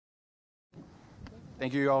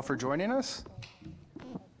Thank you all for joining us,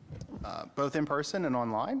 both in person and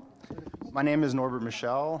online. My name is Norbert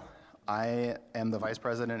Michel. I am the Vice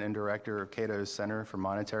President and Director of Cato's Center for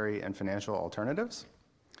Monetary and Financial Alternatives.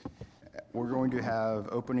 We're going to have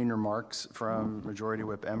opening remarks from Majority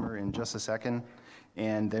Whip Emmer in just a second,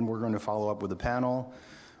 and then we're going to follow up with a panel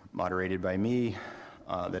moderated by me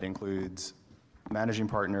that includes Managing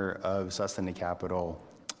Partner of Sustinna Capital,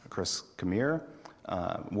 Chris Kamir,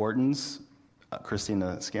 Wharton's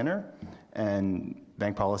Christina Skinner, and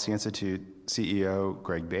Bank Policy Institute CEO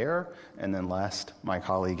Greg Baer, and then last, my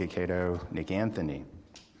colleague at Cato, Nick Anthony.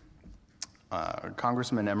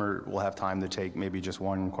 Congressman Emmer will have time to take maybe just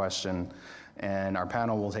one question, and our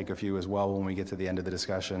panel will take a few as well when we get to the end of the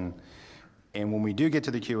discussion. And when we do get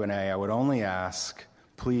to the Q&A, I would only ask,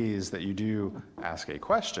 please, that you do ask a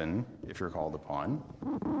question if you're called upon,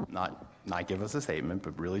 not give us a statement,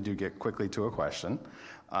 but really do get quickly to a question,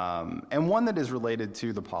 and one that is related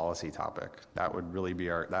to the policy topic. That would really be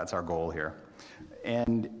that's our goal here.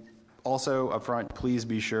 And also up front, please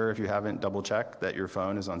be sure, if you haven't double-checked, that your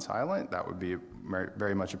phone is on silent. That would be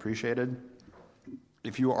very much appreciated.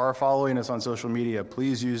 If you are following us on social media,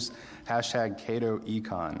 please use hashtag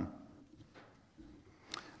CatoEcon.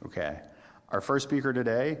 Okay. Our first speaker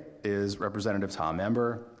today is Representative Tom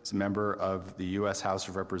Emmer. He's a member of the U.S. House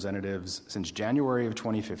of Representatives since January of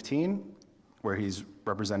 2015, where he's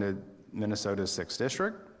represented Minnesota's 6th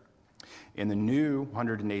District. In the new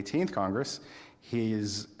 118th Congress,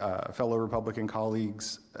 his fellow Republican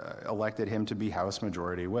colleagues elected him to be House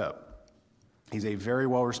Majority Whip. He's a very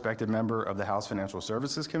well-respected member of the House Financial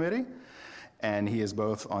Services Committee, and he is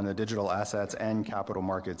both on the Digital Assets and Capital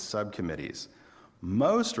Markets subcommittees.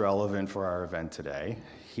 Most relevant for our event today,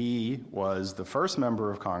 he was the first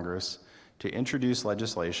member of Congress to introduce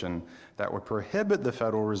legislation that would prohibit the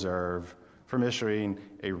Federal Reserve from issuing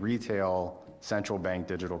a retail central bank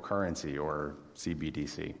digital currency, or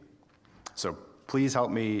CBDC. So please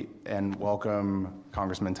help me and welcome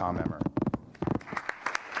Congressman Tom Emmer.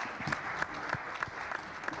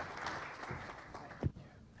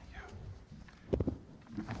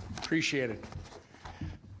 Appreciate it.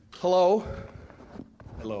 Hello.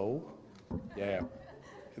 Hello. Yeah,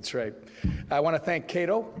 that's right. I want to thank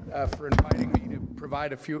Cato for inviting me to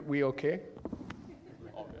provide a few. We okay?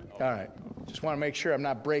 All right. Just want to make sure I'm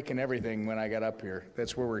not breaking everything when I got up here.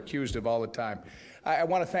 That's what we're accused of all the time. I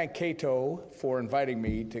want to thank Cato for inviting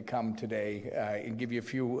me to come today and give you a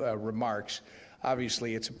few remarks.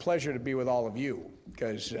 Obviously, it's a pleasure to be with all of you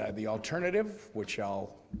because the alternative, which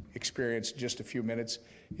I'll experience in just a few minutes,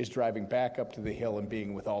 is driving back up to the Hill and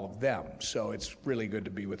being with all of them. So it's really good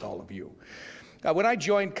to be with all of you. When I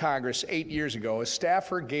joined Congress 8 years ago, a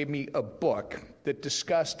staffer gave me a book that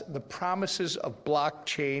discussed the promises of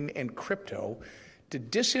blockchain and crypto to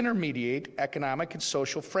disintermediate economic and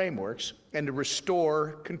social frameworks and to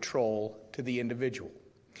restore control to the individual.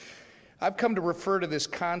 I've come to refer to this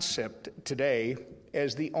concept today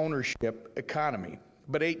as the ownership economy.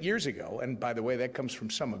 But 8 years ago, and by the way, that comes from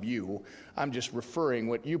some of you, I'm just referring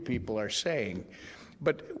what you people are saying.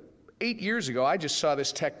 But 8 years ago, I just saw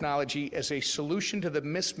this technology as a solution to the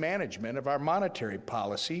mismanagement of our monetary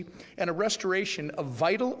policy and a restoration of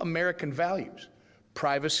vital American values: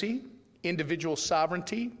 privacy, individual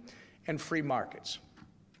sovereignty, and free markets.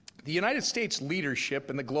 The United States leadership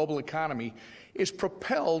in the global economy is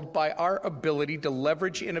propelled by our ability to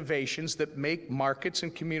leverage innovations that make markets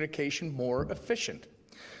and communication more efficient.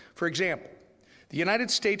 For example, the United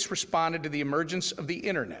States responded to the emergence of the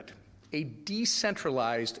Internet, a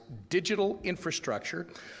decentralized digital infrastructure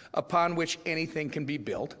upon which anything can be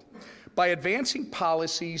built, by advancing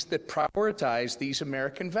policies that prioritize these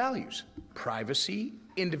American values: privacy,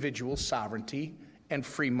 individual sovereignty, and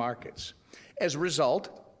free markets. As a result,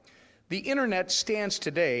 the Internet stands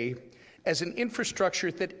today as an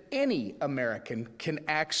infrastructure that any American can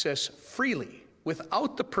access freely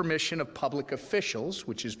without the permission of public officials,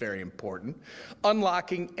 which is very important,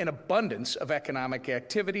 unlocking an abundance of economic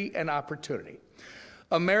activity and opportunity.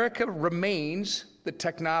 America remains the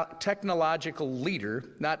technological leader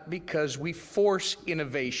not because we force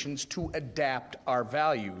innovations to adapt our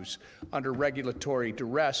values under regulatory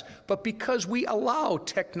duress, but because we allow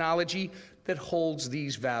technology that holds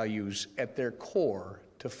these values at their core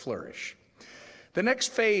to flourish. The next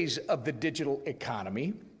phase of the digital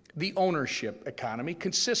economy, the ownership economy,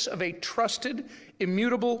 consists of a trusted,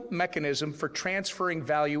 immutable mechanism for transferring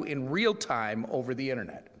value in real time over the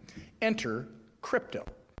internet. Enter crypto,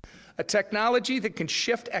 a technology that can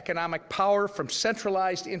shift economic power from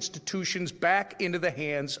centralized institutions back into the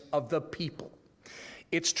hands of the people.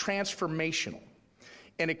 It's transformational,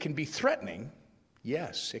 and it can be threatening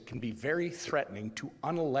Yes, it can be very threatening to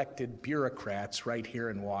unelected bureaucrats right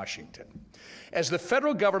here in Washington. As the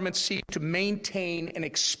federal government seeks to maintain and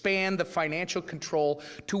expand the financial control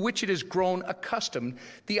to which it has grown accustomed,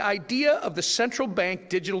 the idea of the central bank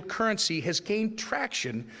digital currency has gained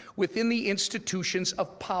traction within the institutions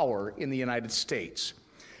of power in the United States.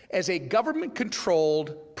 As a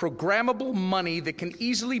government-controlled, programmable money that can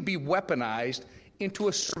easily be weaponized into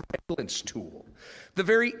a surveillance tool. The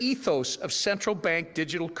very ethos of central bank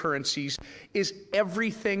digital currencies is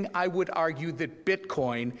everything I would argue that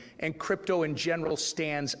Bitcoin and crypto in general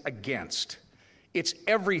stands against. It's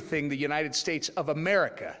everything the United States of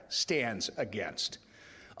America stands against.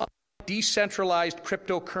 Decentralized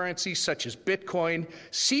cryptocurrencies such as Bitcoin,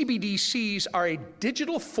 CBDCs are a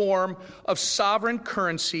digital form of sovereign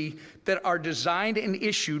currency that are designed and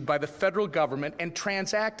issued by the federal government and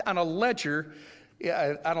transact on a ledger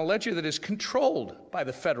that is controlled by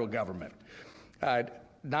the federal government.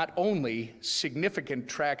 Not only significant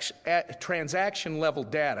transaction-level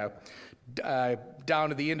data down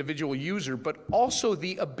to the individual user, but also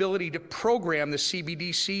the ability to program the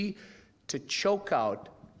CBDC to choke out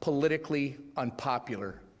politically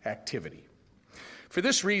unpopular activity. For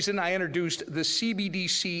this reason, I introduced the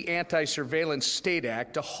CBDC Anti-Surveillance State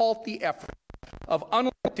Act to halt the effort of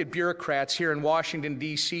unelected bureaucrats here in Washington,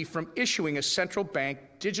 D.C. from issuing a central bank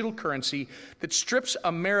digital currency that strips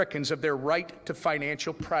Americans of their right to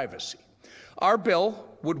financial privacy. Our bill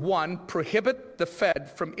would, one, prohibit the Fed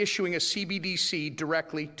from issuing a CBDC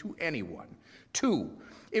directly to anyone. Two,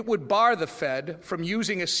 it would bar the Fed from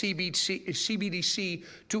using a CBDC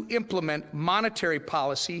to implement monetary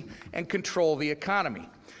policy and control the economy.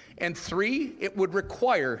 And three, it would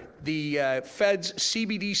require the Fed's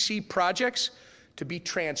CBDC projects to be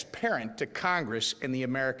transparent to Congress and the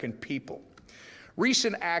American people.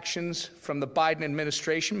 Recent actions from the Biden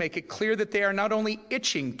administration make it clear that they are not only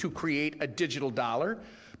itching to create a digital dollar,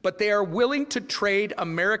 but they are willing to trade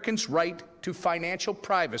Americans' right to financial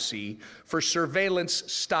privacy for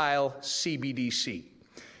surveillance-style CBDC.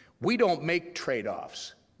 We don't make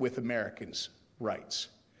trade-offs with Americans' rights.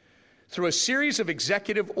 Through a series of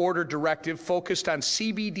executive order directives focused on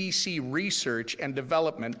CBDC research and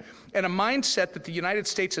development, and a mindset that the United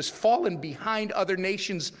States has fallen behind other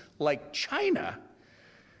nations like China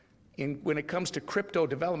when it comes to crypto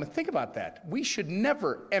development. Think about that. We should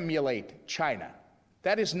never emulate China.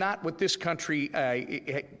 That is not what this country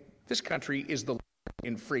is the leader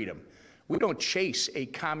in freedom. We don't chase a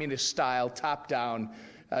communist-style, top-down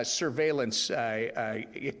surveillance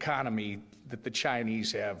economy that the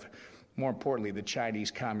Chinese have. More importantly, the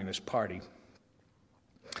Chinese Communist Party.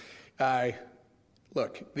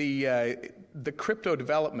 Look, the crypto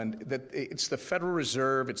development, it's the Federal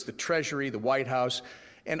Reserve, it's the Treasury, the White House,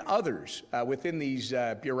 and others within these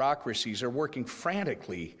bureaucracies are working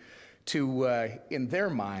frantically to, in their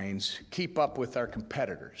minds, keep up with our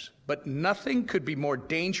competitors. But nothing could be more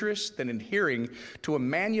dangerous than adhering to a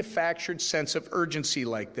manufactured sense of urgency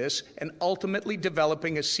like this and ultimately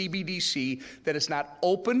developing a CBDC that is not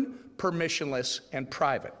open, permissionless, and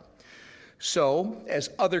private. So, as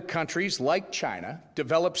other countries like China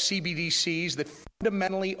develop CBDCs that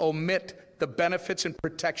fundamentally omit the benefits and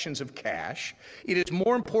protections of cash, it is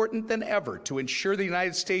more important than ever to ensure the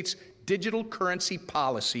United States digital currency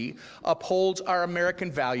policy upholds our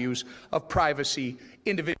American values of privacy,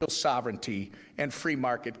 individual sovereignty, and free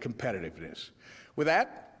market competitiveness. With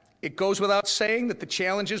that, it goes without saying that the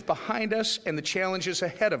challenges behind us and the challenges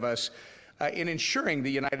ahead of us in ensuring the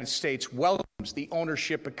United States welcomes the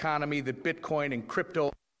ownership economy that Bitcoin and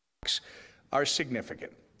crypto are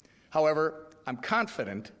significant. However, I'm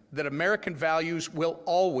confident that American values will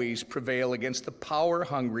always prevail against the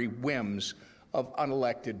power-hungry whims of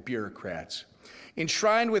unelected bureaucrats.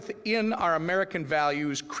 Enshrined within our American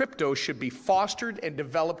values, crypto should be fostered and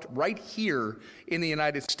developed right here in the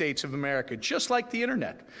United States of America, just like the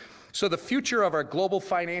internet. So the future of our global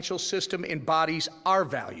financial system embodies our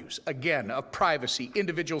values, again, of privacy,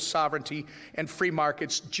 individual sovereignty, and free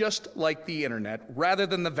markets, just like the internet, rather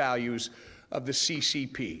than the values of the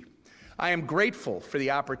CCP. I am grateful for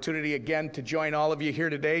the opportunity again to join all of you here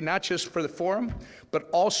today, not just for the forum, but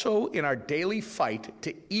also in our daily fight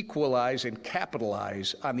to equalize and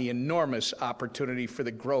capitalize on the enormous opportunity for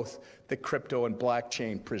the growth that crypto and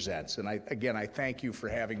blockchain presents. And I thank you for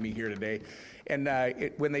having me here today. And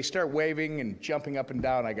when they start waving and jumping up and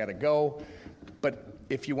down, I got to go. But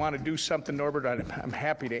if you want to do something, Norbert, I'm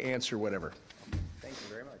happy to answer whatever. Thank you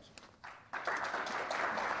very much.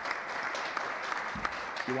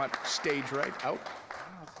 You want stage right out?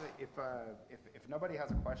 If nobody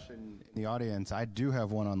has a question in the audience, I do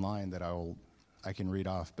have one online that I will I can read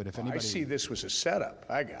off. But if I anybody, see this was a setup.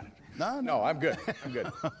 I got it. No. No, I'm good. I'm good.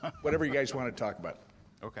 Whatever you guys want to talk about.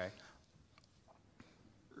 Okay.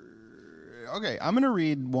 Okay, I'm going to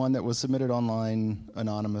read one that was submitted online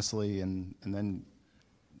anonymously, and then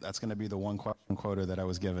that's going to be the one question quota that I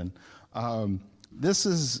was given. This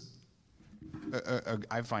is,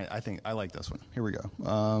 I think I like this one. Here we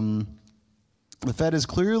go. The Fed is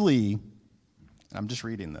clearly, I'm just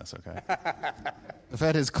reading this, okay? The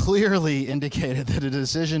Fed has clearly indicated that a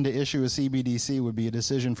decision to issue a CBDC would be a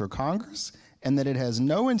decision for Congress, and that it has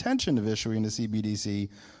no intention of issuing a CBDC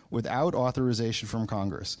without authorization from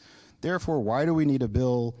Congress. Therefore, why do we need a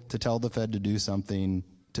bill to tell the Fed to do something,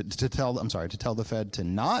 to tell the Fed to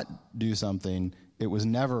not do something it was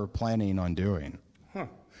never planning on doing?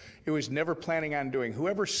 It was never planning on doing.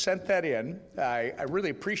 Whoever sent that in, I really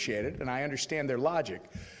appreciate it, and I understand their logic.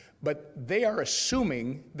 But they are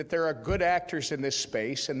assuming that there are good actors in this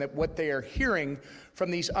space, and that what they are hearing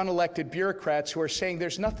from these unelected bureaucrats who are saying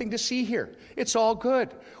there's nothing to see here. It's all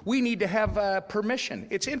good. We need to have permission.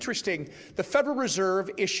 It's interesting. The Federal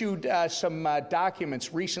Reserve issued some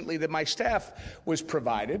documents recently that my staff was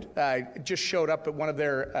provided. Just showed up at one of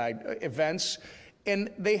their events.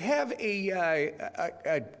 And they have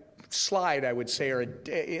a slide, I would say, or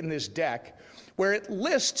in this deck, where it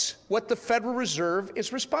lists what the Federal Reserve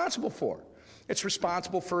is responsible for. It's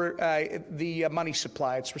responsible for the money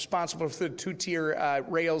supply. It's responsible for the two-tier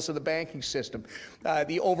rails of the banking system,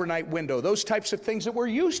 the overnight window, those types of things that we're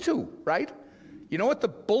used to, right? You know what the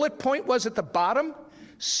bullet point was at the bottom?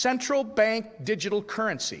 Central bank digital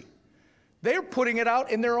currency. They're putting it out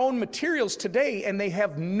in their own materials today, and they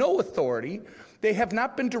have no authority. They have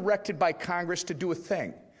not been directed by Congress to do a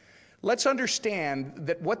thing. Let's understand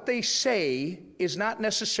that what they say is not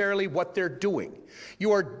necessarily what they're doing.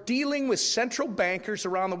 You are dealing with central bankers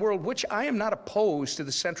around the world, which I am not opposed to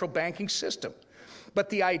the central banking system. But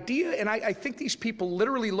the idea, and I think these people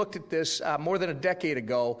literally looked at this more than a decade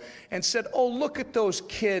ago and said, oh, look at those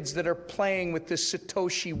kids that are playing with this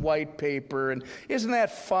Satoshi white paper, and isn't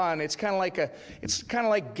that fun? It's kind of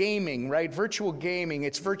like gaming, right? Virtual gaming.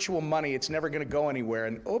 It's virtual money. It's never going to go anywhere.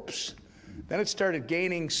 And oops. Then it started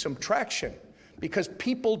gaining some traction because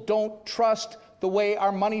people don't trust the way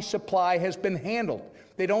our money supply has been handled.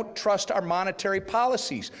 They don't trust our monetary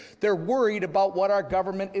policies. They're worried about what our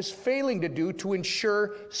government is failing to do to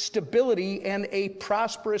ensure stability and a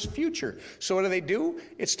prosperous future. So what do?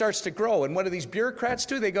 It starts to grow. And what do these bureaucrats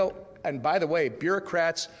do? They go, and by the way,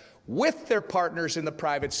 bureaucrats with their partners in the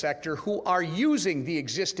private sector who are using the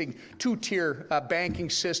existing two-tier banking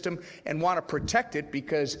system and want to protect it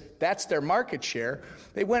because that's their market share,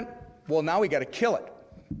 they went, well, now we got to kill it.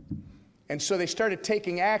 And so they started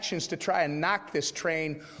taking actions to try and knock this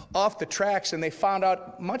train off the tracks, and they found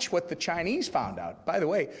out much what the Chinese found out. By the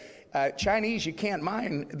way, Chinese, you can't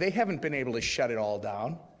mind, they haven't been able to shut it all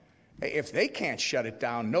down. If they can't shut it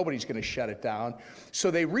down, nobody's going to shut it down.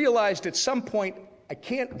 So they realized at some point,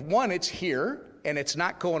 one, it's here, and it's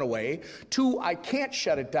not going away. Two, I can't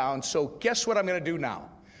shut it down, so guess what I'm going to do now?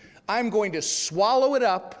 I'm going to swallow it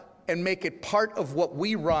up and make it part of what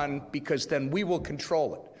we run, because then we will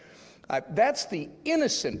control it. That's the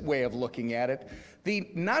innocent way of looking at it. The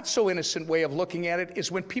not-so-innocent way of looking at it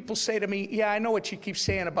is when people say to me, yeah, I know what you keep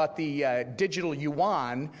saying about the digital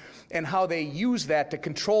yuan and how they use that to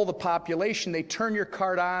control the population. They turn your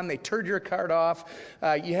card on, they turn your card off.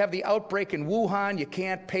 You have the outbreak in Wuhan. You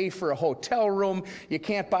can't pay for a hotel room. You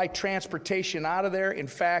can't buy transportation out of there. In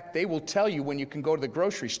fact, they will tell you when you can go to the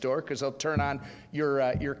grocery store because they'll turn on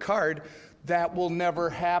your card. That will never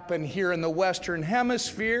happen here in the Western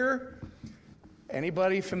Hemisphere.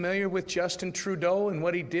 Anybody familiar with Justin Trudeau and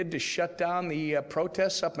what he did to shut down the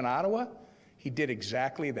protests up in Ottawa? He did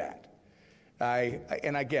exactly that.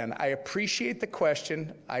 And again, I appreciate the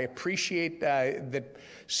question. I appreciate that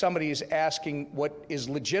somebody is asking what is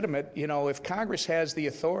legitimate. You know, if Congress has the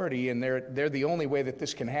authority and they're the only way that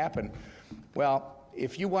this can happen, well,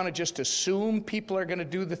 if you want to just assume people are going to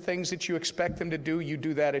do the things that you expect them to do, you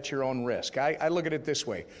do that at your own risk. I look at it this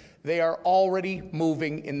way. They are already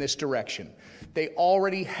moving in this direction. They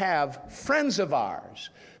already have friends of ours,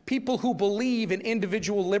 people who believe in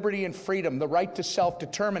individual liberty and freedom, the right to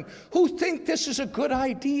self-determine, who think this is a good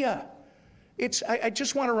idea. I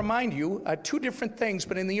just want to remind you two different things,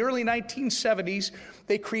 but in the early 1970s,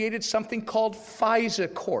 they created something called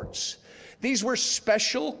FISA courts. These were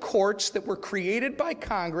special courts that were created by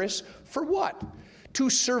Congress for what? To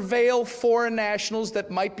surveil foreign nationals that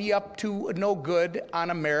might be up to no good on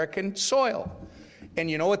American soil. And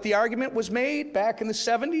you know what the argument was made back in the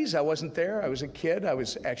 70s? I wasn't there. I was a kid. I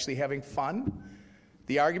was actually having fun.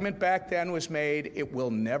 The argument back then was made, it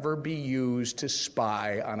will never be used to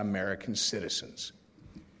spy on American citizens.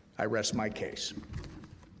 I rest my case.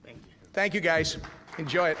 Thank you. Thank you, guys.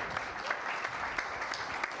 Enjoy it.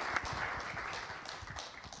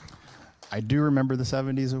 I do remember the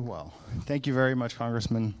 70s as well. Thank you very much,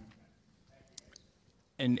 Congressman.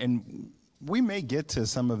 And we may get to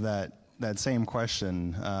some of that same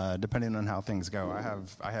question, depending on how things go.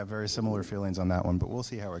 I have very similar feelings on that one, but we'll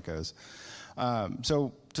see how it goes.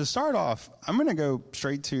 So to start off, I'm going to go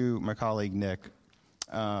straight to my colleague, Nick.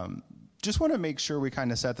 Just want to make sure we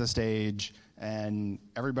kind of set the stage and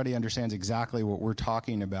everybody understands exactly what we're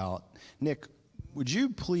talking about. Nick, would you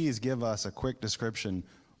please give us a quick description?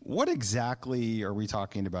 What exactly are we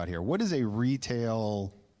talking about here? What is a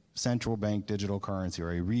retail central bank digital currency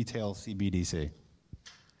or a retail CBDC?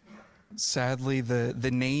 Sadly,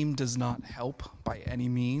 the name does not help by any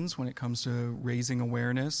means when it comes to raising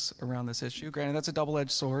awareness around this issue. Granted, that's a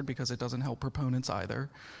double-edged sword because it doesn't help proponents either.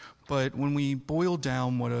 But when we boil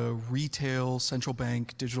down what a retail central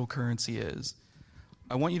bank digital currency is,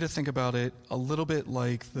 I want you to think about it a little bit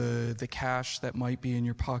like the cash that might be in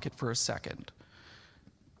your pocket for a second.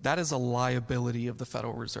 That is a liability of the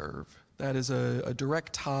Federal Reserve. That is a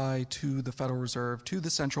direct tie to the Federal Reserve, to the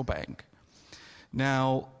central bank.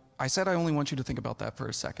 Now, I said I only want you to think about that for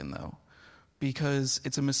a second, though, because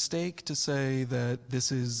it's a mistake to say that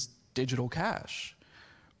this is digital cash,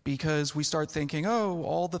 because we start thinking, oh,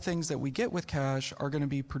 all the things that we get with cash are going to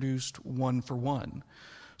be produced one for one.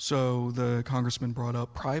 So the congressman brought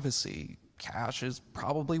up privacy. Cash is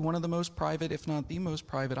probably one of the most private, if not the most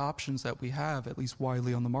private options that we have, at least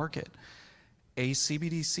widely on the market. A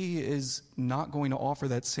CBDC is not going to offer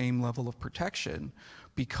that same level of protection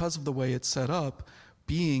because of the way it's set up,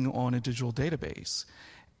 being on a digital database.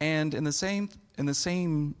 And in the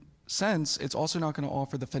same sense, it's also not going to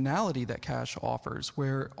offer the finality that cash offers,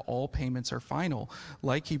 where all payments are final.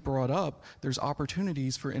 Like he brought up, there's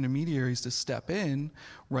opportunities for intermediaries to step in.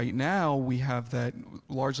 Right now, we have that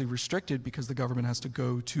largely restricted because the government has to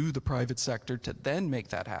go to the private sector to then make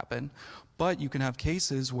that happen. But you can have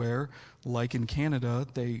cases where, like in Canada,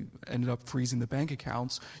 they ended up freezing the bank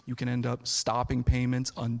accounts. You can end up stopping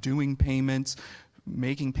payments, undoing payments,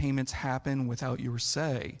 making payments happen without your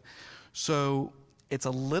say. So it's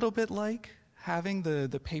a little bit like having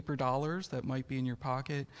the paper dollars that might be in your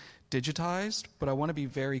pocket digitized, but I want to be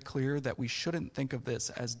very clear that we shouldn't think of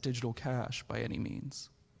this as digital cash by any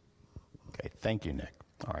means. Okay, thank you, Nick.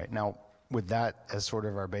 All right, now with that as sort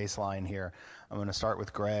of our baseline here, I'm going to start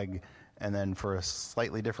with Greg, and then for a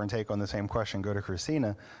slightly different take on the same question, go to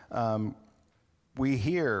Christina. We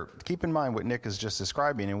hear, keep in mind what Nick is just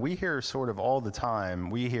describing, and we hear sort of all the time,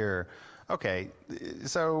 we hear, okay,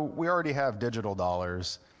 so we already have digital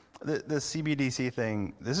dollars. The CBDC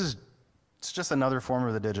thing, it's just another form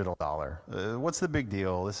of the digital dollar. What's the big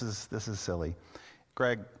deal? This is silly.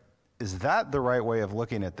 Greg, is that the right way of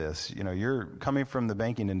looking at this? You know, you're coming from the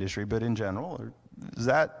banking industry, but in general, is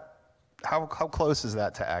that, how close is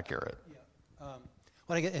that to accurate?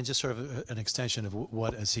 Well, and just sort of an extension of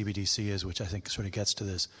what a CBDC is, which I think sort of gets to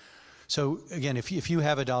this. So again, if you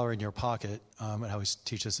have a dollar in your pocket, and I always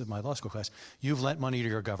teach this in my law school class, you've lent money to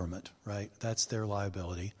your government, right? That's their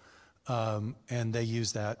liability. And they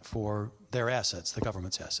use that for their assets, the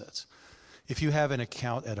government's assets. If you have an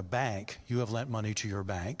account at a bank, you have lent money to your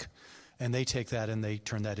bank, and they take that and they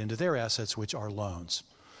turn that into their assets, which are loans.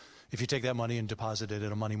 If you take that money and deposit it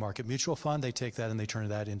in a money market mutual fund, they take that and they turn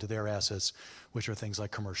that into their assets, which are things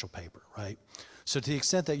like commercial paper, right? So to the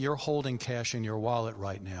extent that you're holding cash in your wallet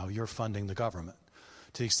right now, you're funding the government.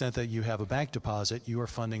 To the extent that you have a bank deposit, you are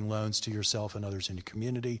funding loans to yourself and others in your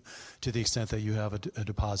community. To the extent that you have a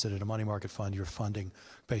deposit in a money market fund, you're funding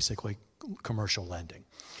basically commercial lending.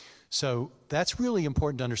 So that's really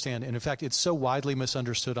important to understand. And in fact, it's so widely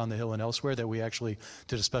misunderstood on the Hill and elsewhere that we actually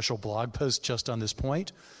did a special blog post just on this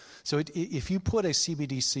point. So if you put a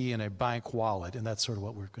CBDC in a bank wallet, and that's sort of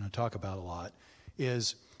what we're going to talk about a lot,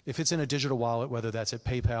 is if it's in a digital wallet, whether that's at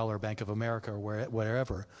PayPal or Bank of America or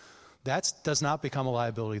wherever, that does not become a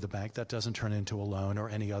liability of the bank. That doesn't turn into a loan or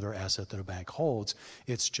any other asset that a bank holds.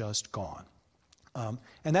 It's just gone. And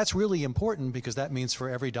that's really important because that means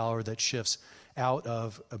for every dollar that shifts out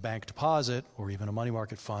of a bank deposit or even a money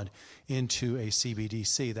market fund into a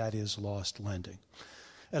CBDC, that is lost lending.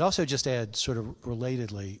 I'd also just add sort of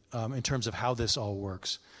relatedly in terms of how this all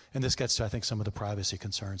works, and this gets to, I think, some of the privacy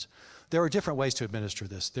concerns. There are different ways to administer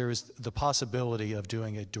this. There is the possibility of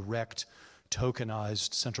doing a direct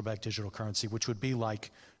tokenized central bank digital currency, which would be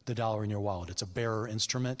like the dollar in your wallet. It's a bearer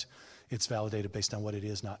instrument. It's validated based on what it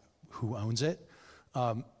is, not who owns it.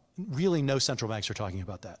 Really, no central banks are talking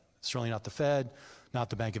about that. Certainly not the Fed. not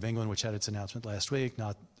the Bank of England, which had its announcement last week,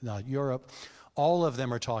 not Europe. All of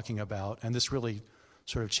them are talking about, and this really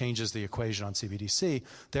sort of changes the equation on CBDC,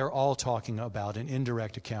 they're all talking about an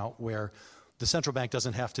indirect account where the central bank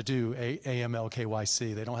doesn't have to do AML,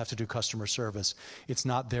 KYC. They don't have to do customer service. It's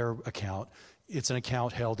not their account. It's an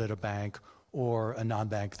account held at a bank or a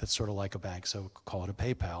non-bank that's sort of like a bank, so call it a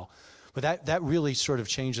PayPal. But that really sort of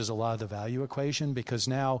changes a lot of the value equation, because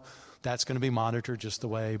now that's going to be monitored just the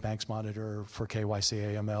way banks monitor for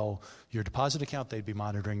KYC, AML, your deposit account. They'd be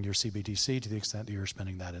monitoring your CBDC to the extent that you're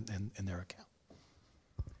spending that in their account.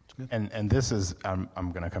 And this is, I'm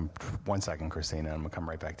going to come, 1 second, Christina, I'm going to come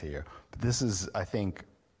right back to you. But this is, I think,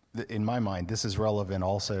 in my mind, this is relevant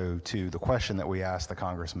also to the question that we asked the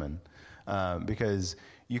congressman, because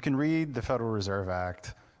you can read the Federal Reserve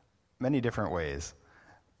Act many different ways.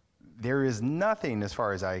 There is nothing, as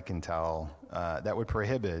far as I can tell, that would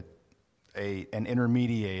prohibit an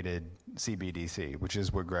intermediated CBDC, which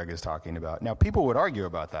is what Greg is talking about. Now, people would argue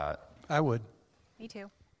about that. I would. Me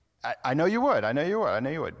too. I know you would. I know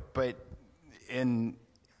you would. But in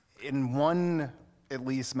one, at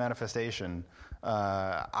least, manifestation,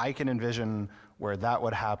 I can envision where that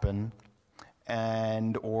would happen,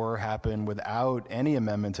 or happen without any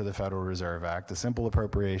amendment to the Federal Reserve Act, a simple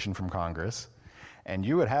appropriation from Congress, and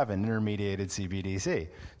you would have an intermediated CBDC.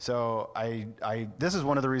 So this is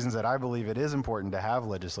one of the reasons that I believe it is important to have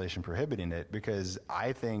legislation prohibiting it, because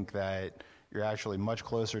I think that you're actually much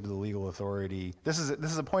closer to the legal authority. This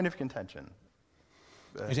is a point of contention.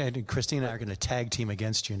 Christina and I are going to tag team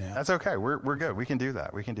against you now. That's okay. We're good. We can do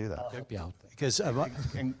that. Yeah, because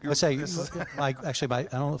let's say, I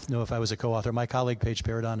don't know if I was a co-author. My colleague Paige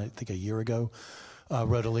Paradon, I think a year ago,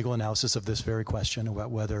 wrote a legal analysis of this very question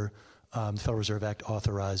about whether the Federal Reserve Act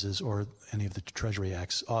authorizes, or any of the Treasury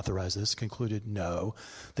Acts authorize this, concluded no.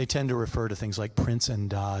 They tend to refer to things like prints and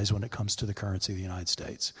dies when it comes to the currency of the United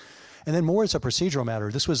States. And then more as a procedural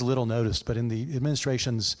matter, this was little noticed, but in the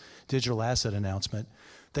administration's digital asset announcement,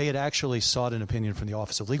 they had actually sought an opinion from the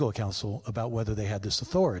Office of Legal Counsel about whether they had this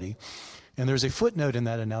authority. And there's a footnote in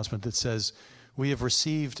that announcement that says, we have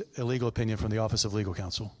received a legal opinion from the Office of Legal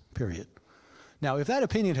Counsel, period. Now, if that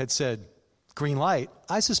opinion had said green light,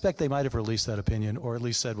 I suspect they might have released that opinion, or at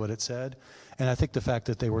least said what it said. And I think the fact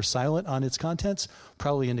that they were silent on its contents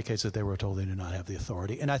probably indicates that they were told they did not have the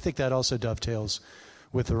authority. And I think that also dovetails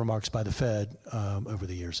with the remarks by the Fed over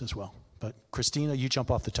the years as well. But Christina, you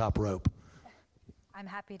jump off the top rope. I'm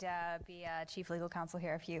happy to be chief legal counsel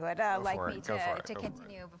here if you would like me to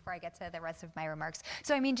continue before I get to the rest of my remarks.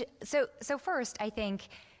 So I mean, so first, I think,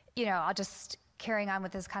 I'll just carrying on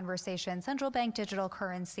with this conversation. Central bank digital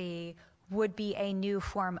currency would be a new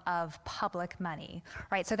form of public money,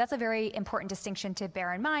 right? So that's a very important distinction to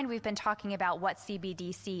bear in mind. We've been talking about what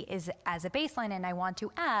CBDC is as a baseline, and I want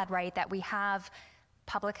to add, right, that we have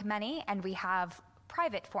public money and we have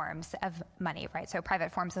private forms of money, right? So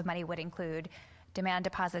private forms of money would include demand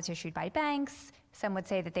deposits issued by banks. Some would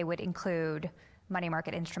say that they would include money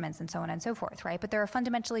market instruments and so on and so forth, right? But there are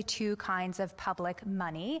fundamentally two kinds of public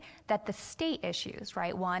money that the state issues,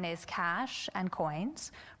 right? One is cash and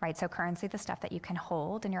coins, right? So currency, the stuff that you can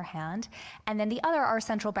hold in your hand. And then the other are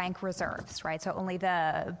central bank reserves, right? So only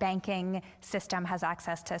the banking system has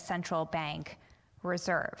access to central bank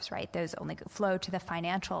reserves, right? Those only flow to the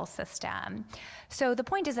financial system. So the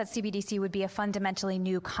point is that CBDC would be a fundamentally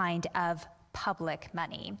new kind of public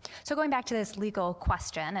money. So going back to this legal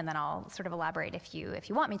question, and then I'll sort of elaborate if you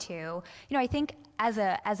want me to, I think as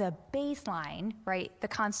a baseline, right, the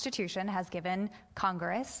Constitution has given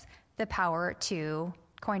Congress the power to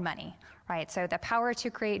coin money, right? So the power to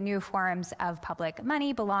create new forms of public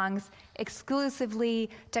money belongs exclusively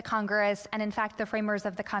to Congress. And in fact, the framers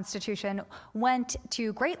of the Constitution went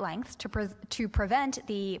to great lengths to prevent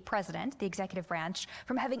the president, the executive branch,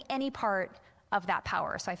 from having any part of that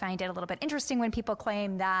power. So I find it a little bit interesting when people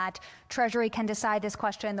claim that Treasury can decide this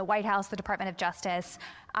question, the White House, the Department of Justice.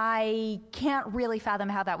 I can't really fathom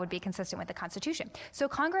how that would be consistent with the Constitution. So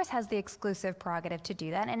Congress has the exclusive prerogative to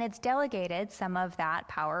do that, and it's delegated some of that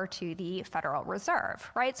power to the Federal Reserve,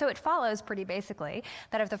 right? So it follows pretty basically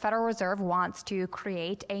that if the Federal Reserve wants to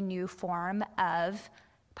create a new form of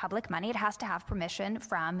public money, it has to have permission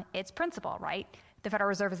from its principal, right? The Federal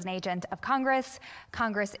Reserve is an agent of Congress.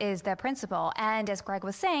 Congress is the principal. And as Greg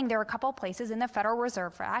was saying, there are a couple places in the Federal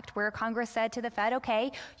Reserve Act where Congress said to the Fed,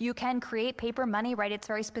 okay, you can create paper money, right? It's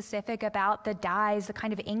very specific about the dyes, the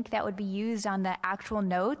kind of ink that would be used on the actual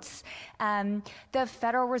notes. The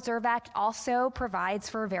Federal Reserve Act also provides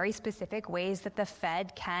for very specific ways that the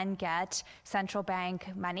Fed can get central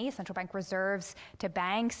bank money, central bank reserves to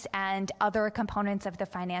banks and other components of the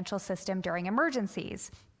financial system during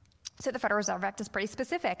emergencies. So the Federal Reserve Act is pretty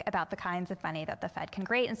specific about the kinds of money that the Fed can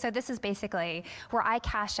create. And so this is basically where I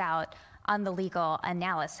cash out on the legal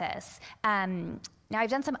analysis. Now, I've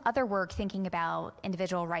done some other work thinking about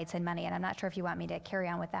individual rights and money, and I'm not sure if you want me to carry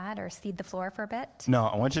on with that or cede the floor for a bit. No,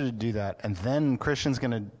 I want you to do that, and then Christian's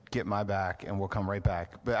going to get my back, and we'll come right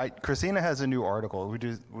back. But Christina has a new article.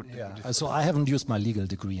 So I haven't used my legal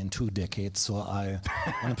degree in 2 decades, so I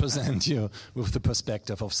want to present you with the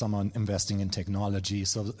perspective of someone investing in technology,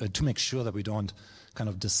 so to make sure that we don't kind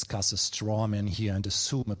of discuss a straw man here and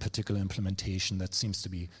assume a particular implementation that seems to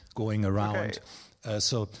be going around. Okay.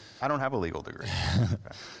 I don't have a legal degree.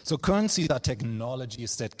 So currencies are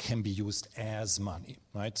technologies that can be used as money,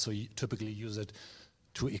 right? So you typically use it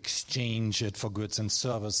to exchange it for goods and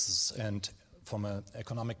services, and from an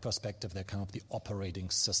economic perspective, they're kind of the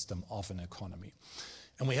operating system of an economy.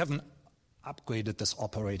 And we haven't upgraded this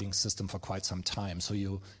operating system for quite some time. So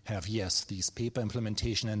you have, yes, these paper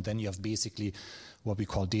implementation, and then you have basically what we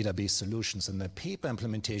call database solutions. And the paper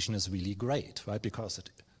implementation is really great, right? Because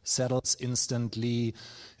it settles instantly.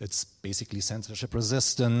 It's basically censorship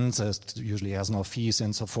resistant. It usually has no fees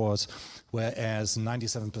and so forth. Whereas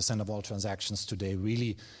 97% of all transactions today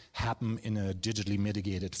really happen in a digitally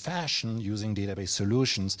mitigated fashion using database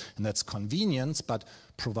solutions. And that's convenience, but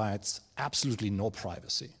provides absolutely no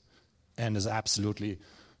privacy and is absolutely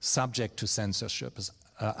subject to censorship, is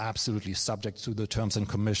absolutely subject to the terms and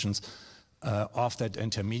conditions of that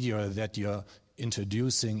intermediary that you're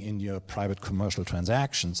introducing in your private commercial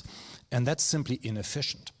transactions, and that's simply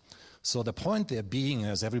inefficient. So the point there being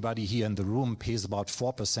is everybody here in the room pays about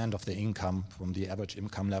 4% of their income from the average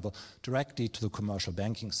income level directly to the commercial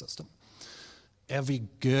banking system. Every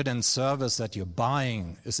good and service that you're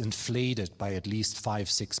buying is inflated by at least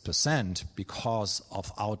 5-6% because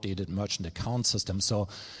of outdated merchant account systems. So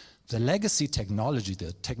the legacy technology,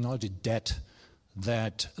 the technology debt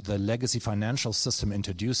that the legacy financial system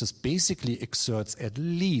introduces basically exerts at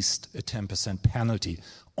least a 10% penalty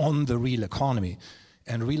on the real economy.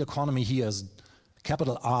 And real economy here is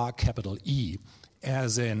capital R, capital E,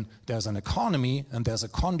 as in there's an economy and there's a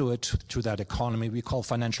conduit to that economy we call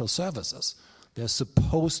financial services. They're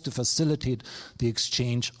supposed to facilitate the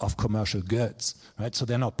exchange of commercial goods, right? So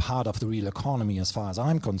they're not part of the real economy as far as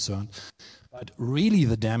I'm concerned. But really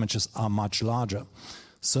the damages are much larger.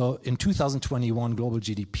 So in 2021, global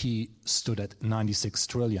GDP stood at 96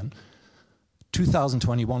 trillion.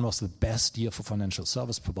 2021 was the best year for financial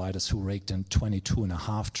service providers, who raked in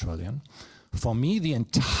 22.5 trillion. For me, the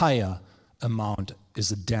entire amount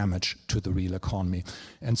is a damage to the real economy.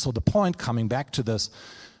 And so the point, coming back to this,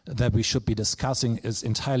 that we should be discussing is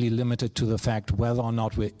entirely limited to the fact whether or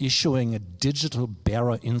not we're issuing a digital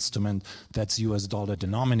bearer instrument that's US dollar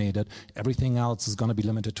denominated. Everything else is going to be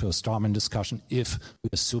limited to a strawman discussion if we're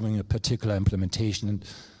assuming a particular implementation. And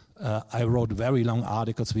I wrote very long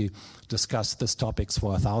articles. We discussed these topics for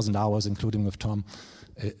 1,000 hours, including with Tom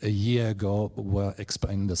a year ago. We're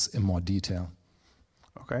explaining this in more detail.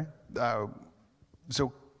 Okay.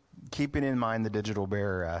 So keeping in mind the digital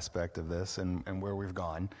bearer aspect of this and where we've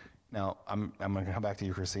gone, now I'm going to come back to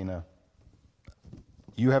you, Christina.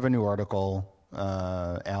 You have a new article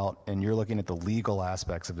out, and you're looking at the legal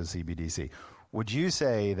aspects of the CBDC. Would you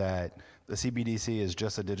say that the CBDC is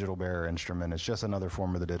just a digital bearer instrument? It's just another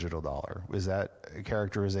form of the digital dollar? Is that a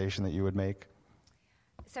characterization that you would make?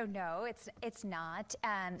 So no, it's not.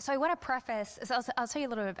 So I want to preface, so I'll tell you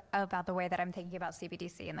a little bit about the way that I'm thinking about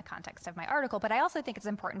CBDC in the context of my article, but I also think it's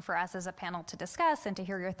important for us as a panel to discuss and to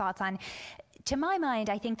hear your thoughts on. To my mind,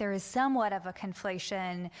 I think there is somewhat of a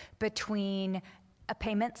conflation between a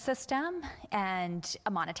payment system and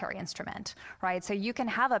a monetary instrument, right? So you can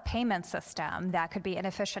have a payment system that could be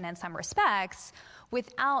inefficient in some respects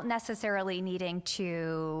without necessarily needing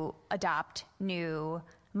to adopt new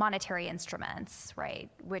monetary instruments, right?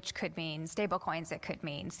 Which could mean stablecoins, it could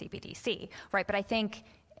mean CBDC, right? But I think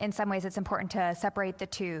in some ways it's important to separate the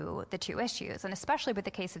two issues, and especially with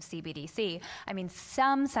the case of CBDC. I mean,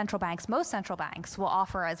 some central banks, most central banks, will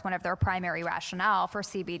offer as one of their primary rationale for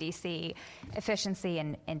CBDC efficiency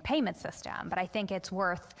in payment system. But I think it's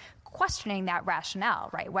worth questioning that rationale,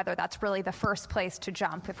 right? Whether that's really the first place to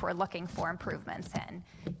jump if we're looking for improvements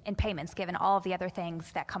in payments, given all of the other things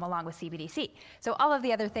that come along with CBDC. So all of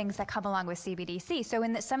the other things that come along with CBDC. So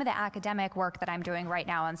in some of the academic work that I'm doing right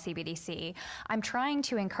now on CBDC, I'm trying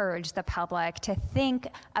to encourage the public to think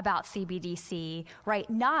about CBDC, right,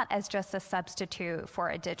 not as just a substitute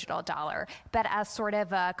for a digital dollar, but as sort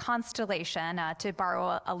of a constellation, to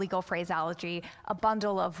borrow a legal phraseology, a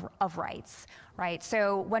bundle of rights, right?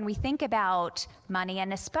 So when we think about money,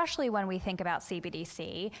 and especially when we think about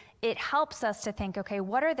CBDC, it helps us to think, okay,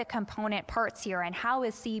 what are the component parts here, and how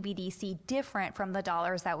is CBDC different from the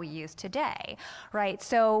dollars that we use today, right?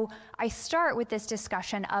 So I start with this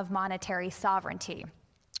discussion of monetary sovereignty.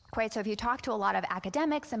 Right, so if you talk to a lot of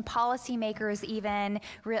academics and policymakers, even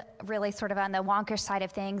really sort of on the wonkish side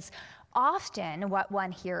of things, often what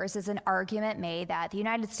one hears is an argument made that the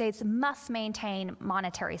United States must maintain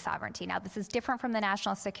monetary sovereignty. Now, this is different from the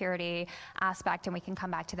national security aspect, and we can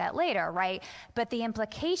come back to that later, right? But the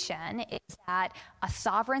implication is that a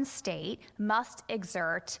sovereign state must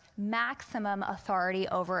exert maximum authority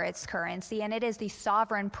over its currency, and it is the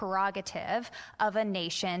sovereign prerogative of a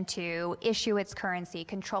nation to issue its currency,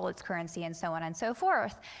 control its currency, and so on and so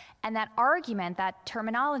forth. And that argument, that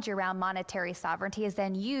terminology around monetary sovereignty is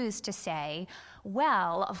then used to say,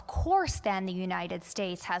 well, of course, then the United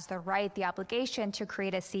States has the right, the obligation to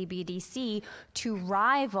create a CBDC to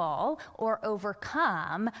rival or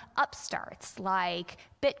overcome upstarts like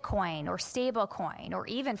Bitcoin or stablecoin, or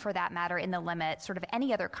even for that matter, in the limit, sort of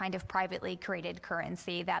any other kind of privately created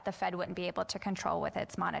currency that the Fed wouldn't be able to control with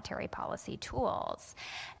its monetary policy tools.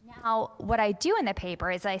 Now, what I do in the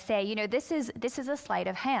paper is I say, you know, this is a sleight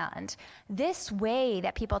of hand. This way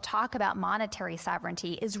that people talk about monetary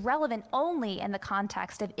sovereignty is relevant only in the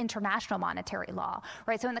context of international monetary law,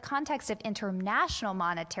 right? So in the context of international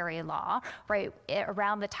monetary law, right,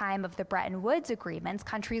 around the time of the Bretton Woods agreements,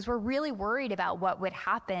 countries were really worried about what would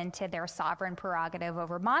happen to their sovereign prerogative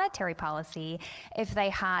over monetary policy if they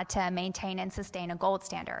had to maintain and sustain a gold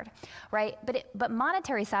standard, right? But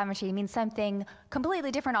monetary sovereignty means something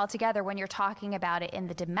completely different altogether when you're talking about it in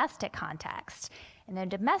the domestic context. In the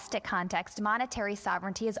domestic context, monetary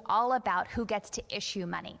sovereignty is all about who gets to issue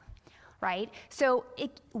money, right? So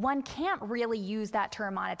one can't really use that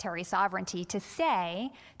term monetary sovereignty to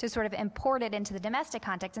sort of import it into the domestic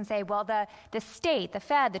context and say, well, the state, the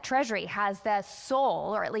Fed, the Treasury has the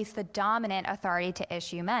sole, or at least the dominant authority to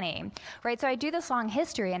issue money, right? So I do this long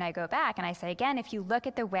history and I go back and I say, again, if you look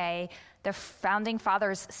at the way the founding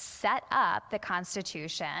fathers set up the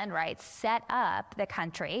Constitution, right, set up the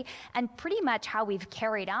country, and pretty much how we've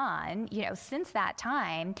carried on, you know, since that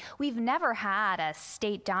time, we've never had a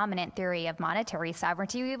state-dominant theory of monetary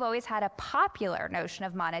sovereignty. We've always had a popular notion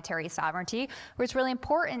of monetary sovereignty, where it's really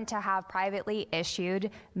important to have privately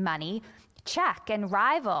issued money check and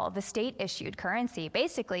rival the state-issued currency,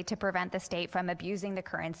 basically to prevent the state from abusing the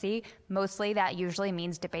currency. Mostly that usually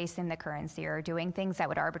means debasing the currency or doing things that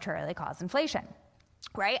would arbitrarily cause inflation,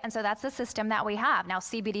 right? And so that's the system that we have. Now,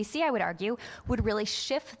 CBDC, I would argue, would really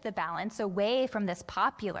shift the balance away from this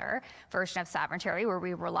popular version of sovereignty where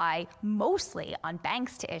we rely mostly on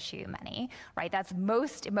banks to issue money, right? That's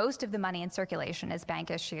most of the money in circulation is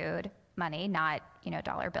bank-issued money, not, you know,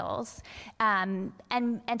 dollar bills. And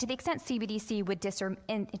to the extent CBDC would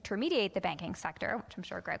intermediate the banking sector, which I'm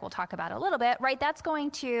sure Greg will talk about a little bit, right, that's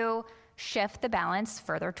going to shift the balance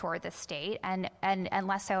further toward the state and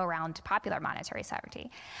less so around popular monetary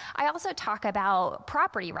sovereignty. I also talk about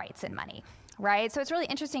property rights in money, right? So it's really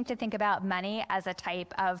interesting to think about money as a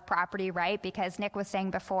type of property right, because Nick was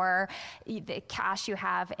saying before, the cash you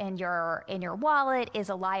have in your wallet is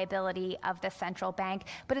a liability of the central bank,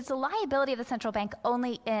 but it's a liability of the central bank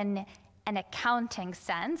only in an accounting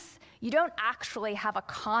sense. You don't actually have a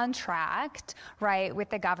contract, right,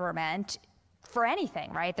 with the government for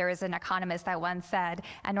anything, right? There is an economist that once said,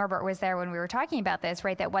 and Norbert was there when we were talking about this,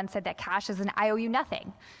 right, that once said that cash is an I owe you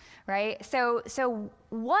nothing. Right? So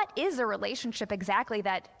what is a relationship exactly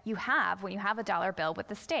that you have when you have a dollar bill with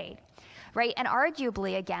the state? Right? And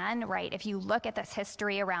arguably, again, right, if you look at this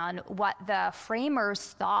history around what the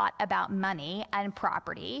framers thought about money and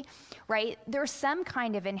property, right, there's some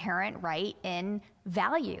kind of inherent right in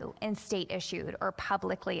value in state-issued or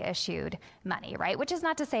publicly issued money, right? Which is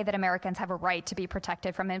not to say that Americans have a right to be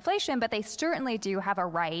protected from inflation, but they certainly do have a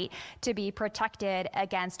right to be protected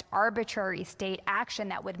against arbitrary state action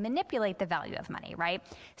that would manipulate the value of money, right?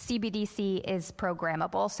 CBDC is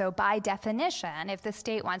programmable, so by definition, if the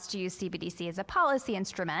state wants to use CBDC as a policy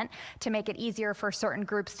instrument to make it easier for certain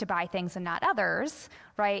groups to buy things and not others,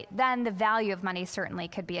 right, then the value of money certainly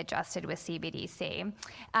could be adjusted with CBDC.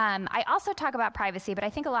 I also talk about privacy, but I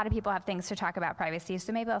think a lot of people have things to talk about privacy,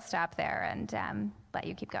 so maybe I'll stop there and let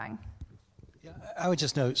you keep going. Yeah, I would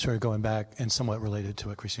just note, sort of going back and somewhat related to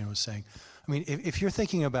what Christina was saying, I mean, if you're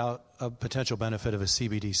thinking about a potential benefit of a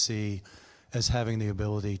CBDC as having the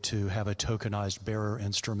ability to have a tokenized bearer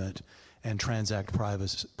instrument and transact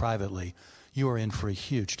privately, you are in for a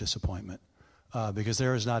huge disappointment. Because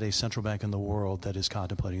there is not a central bank in the world that is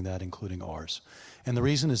contemplating that, including ours. And the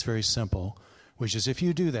reason is very simple, which is if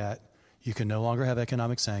you do that, You can no longer have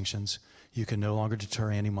economic sanctions. You can no longer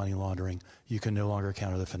deter anti-money laundering. You can no longer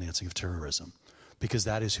counter the financing of terrorism, because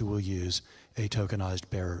that is who will use a tokenized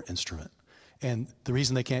bearer instrument. And the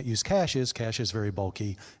reason they can't use cash is very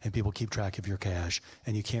bulky, and people keep track of your cash,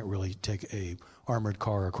 and you can't really take a armored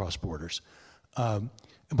car across borders.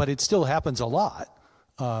 But it still happens a lot.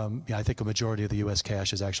 I think a majority of the U.S.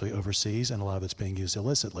 cash is actually overseas, and a lot of it's being used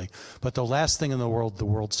illicitly. But the last thing in the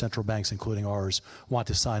world's central banks, including ours, want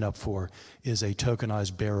to sign up for is a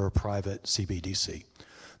tokenized bearer private CBDC.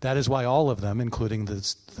 That is why all of them, including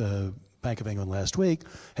the Bank of England last week,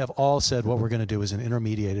 have all said what we're going to do is an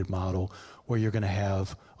intermediated model where you're going to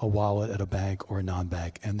have a wallet at a bank or a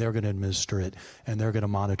non-bank, and they're going to administer it, and they're going to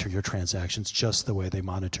monitor your transactions just the way they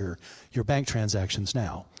monitor your bank transactions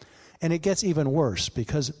now. And it gets even worse,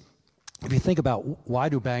 because if you think about why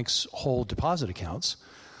do banks hold deposit accounts,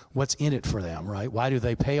 what's in it for them, right? Why do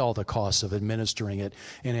they pay all the costs of administering it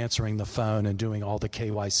and answering the phone and doing all the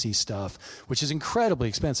KYC stuff, which is incredibly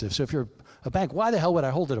expensive? So if you're a bank, why the hell would I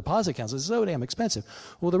hold a deposit account? It's so damn expensive.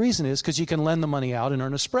 Well, the reason is because you can lend the money out and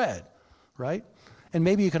earn a spread, right? And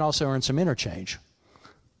maybe you can also earn some interchange.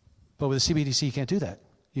 But with a CBDC, you can't do that.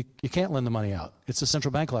 You can't lend the money out. It's a central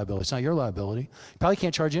bank liability. It's not your liability. You probably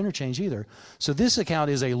can't charge interchange either. So this account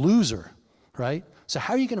is a loser, right? So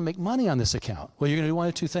how are you going to make money on this account? Well, you're going to do one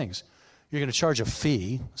of two things. You're going to charge a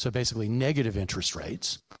fee, so basically negative interest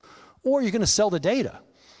rates, or you're going to sell the data.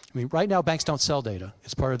 I mean, right now, banks don't sell data.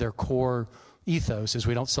 It's part of their core ethos is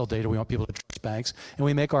we don't sell data. We want people to trust banks, and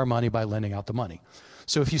we make our money by lending out the money.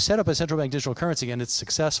 So if you set up a central bank digital currency and it's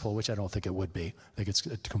successful, which I don't think it would be, I think it's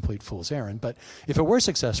a complete fool's errand, but if it were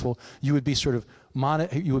successful, you would be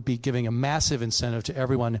you would be giving a massive incentive to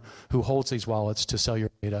everyone who holds these wallets to sell your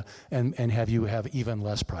data and have you have even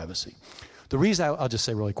less privacy. The reason I'll just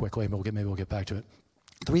say really quickly, and maybe we'll get back to it.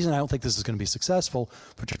 The reason I don't think this is going to be successful,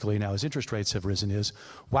 particularly now as interest rates have risen, is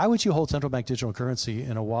why would you hold central bank digital currency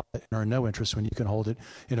in a wallet and earn no interest when you can hold it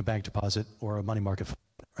in a bank deposit or a money market fund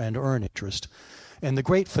and earn interest? And the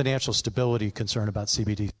great financial stability concern about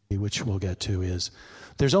CBDC, which we'll get to, is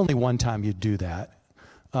there's only one time you'd do that,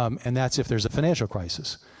 and that's if there's a financial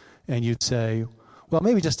crisis. And you'd say, well,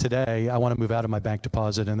 maybe just today I want to move out of my bank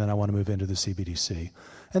deposit and then I want to move into the CBDC.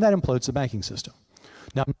 And that implodes the banking system.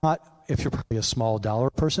 Now, not if you're probably a small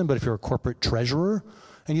dollar person, but if you're a corporate treasurer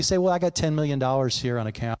and you say, well, I got $10 million here on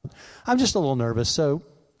account. I'm just a little nervous, so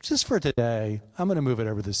just for today, I'm going to move it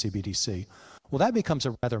over to the CBDC. Well, that becomes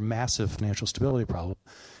a rather massive financial stability problem.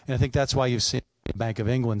 And I think that's why you've seen the Bank of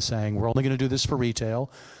England saying, we're only going to do this for retail,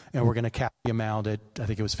 and we're going to cap the amount at, I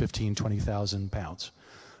think it was 15,000, 20,000 pounds.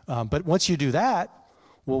 But once you do that,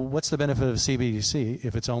 well, what's the benefit of CBDC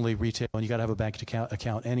if it's only retail and you got to have a bank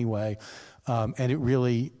account anyway, and it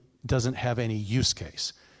really doesn't have any use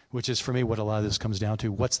case, which is for me what a lot of this comes down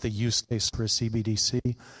to. What's the use case for a CBDC?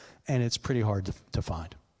 And it's pretty hard to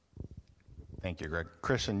find. Thank you, Greg.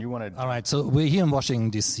 Christian, you wanted... All right, so we're here in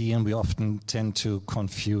Washington, D.C., and we often tend to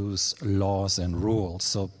confuse laws and rules.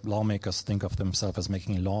 So lawmakers think of themselves as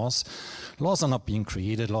making laws. Laws are not being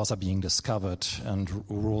created, laws are being discovered, and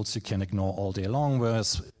rules you can ignore all day long,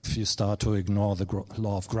 whereas if you start to ignore the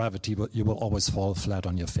law of gravity, you will always fall flat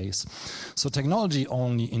on your face. So technology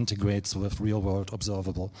only integrates with real-world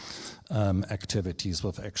observable activities,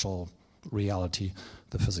 with actual reality,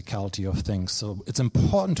 the physicality of things. So it's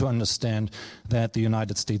important to understand that the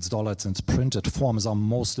United States dollar in its printed form is our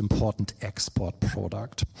most important export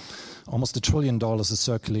product. Almost $1 trillion is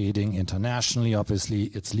circulating internationally.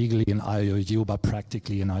 Obviously, it's legally an IOU, but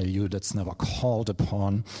practically an IOU that's never called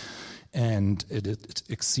upon. And it's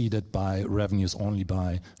exceeded by revenues only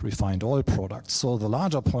by refined oil products. So the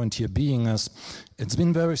larger point here being is it's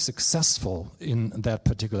been very successful in that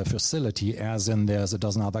particular facility, as in there's a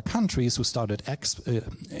dozen other countries who started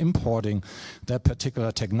importing that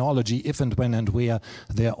particular technology if and when and where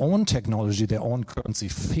their own technology, their own currency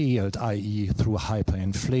failed, i.e. through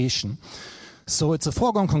hyperinflation. So it's a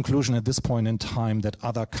foregone conclusion at this point in time that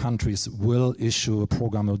other countries will issue a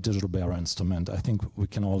programmable digital bearer instrument. I think we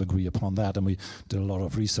can all agree upon that, and we did a lot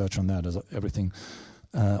of research on that, as everything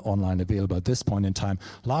online available at this point in time.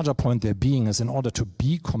 Larger point there being is in order to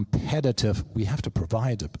be competitive, we have to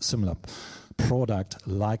provide a similar product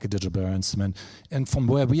like a digital bearer instrument. And from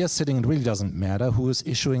where we are sitting, it really doesn't matter who is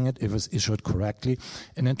issuing it, if it's issued correctly.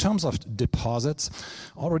 And in terms of deposits,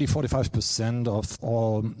 already 45% of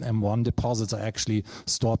all M1 deposits are actually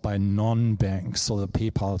stored by non-banks. So the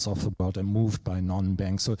PayPals of the world are moved by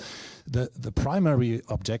non-banks. So the primary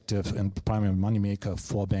objective and primary moneymaker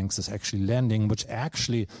for banks is actually lending, which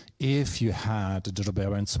actually, if you had a digital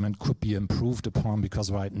bearer instrument, could be improved upon,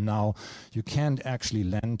 because right now you can't actually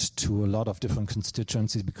lend to a lot of different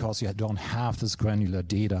constituencies because you don't have this granular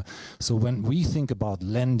data. So when we think about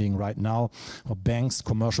lending right now, or banks,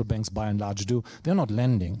 commercial banks by and large do, they're not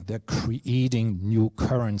lending, they're creating new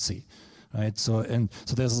currency. Right, so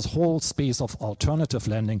there's this whole space of alternative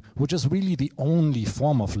lending, which is really the only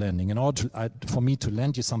form of lending. In order for me to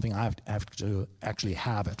lend you something, I have to actually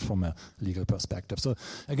have it from a legal perspective. So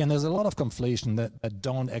again, there's a lot of conflation that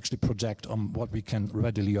don't actually project on what we can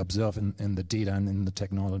readily observe in the data and in the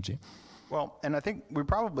technology. Well, and I think we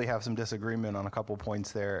probably have some disagreement on a couple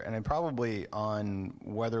points there, and then probably on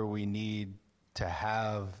whether we need to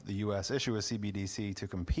have the U.S. issue a CBDC to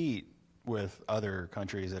compete with other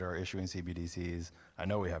countries that are issuing CBDCs. I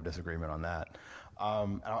know we have disagreement on that.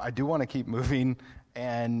 I do want to keep moving,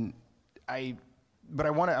 but I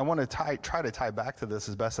want to try to tie back to this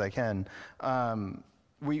as best I can.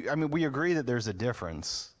 We agree that there's a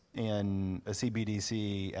difference in a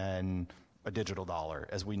CBDC and a digital dollar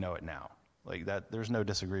as we know it now. Like that, there's no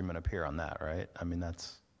disagreement up here on that, right?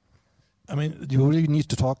 You really need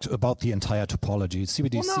to talk about the entire topology.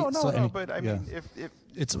 CBDC.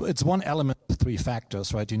 It's one element of three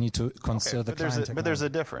factors, right? You need to consider the client technology. But there's a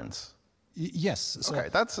difference. Yes. So okay,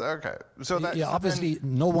 that's okay. So that, obviously,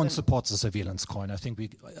 no one supports a surveillance coin. I think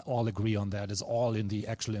we all agree on that. It's all in the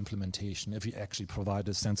actual implementation. If you actually provide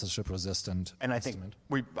a censorship-resistant instrument.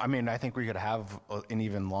 I think we could have an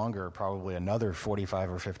even longer, probably another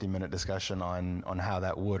 45 or 50-minute discussion on how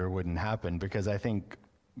that would or wouldn't happen, because I think.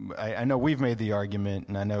 I know we've made the argument,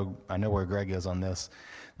 and I know where Greg is on this,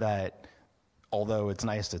 that although it's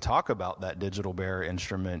nice to talk about that digital bearer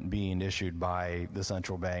instrument being issued by the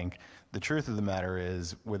central bank, the truth of the matter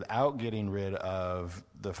is, without getting rid of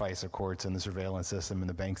the FISA courts and the surveillance system and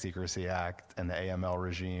the Bank Secrecy Act and the AML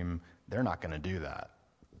regime, they're not going to do that.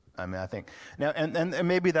 I think now, and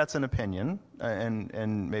maybe that's an opinion,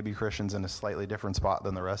 and maybe Christian's in a slightly different spot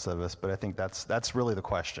than the rest of us, but I think that's really the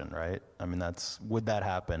question, right? Would that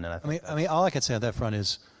happen? And all I can say on that front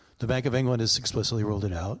is the Bank of England has explicitly ruled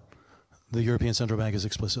it out. The European Central Bank has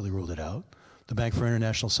explicitly ruled it out. The Bank for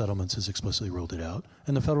International Settlements has explicitly ruled it out,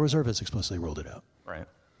 and the Federal Reserve has explicitly ruled it out. Right.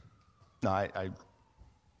 No,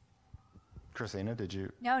 Christina, did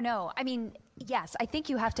you? No. Yes, I think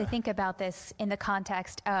you have to think about this in the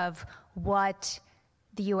context of what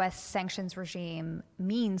the U.S. sanctions regime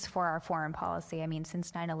means for our foreign policy.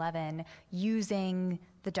 Since 9/11, using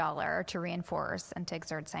the dollar to reinforce and to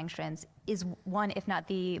exert sanctions is one, if not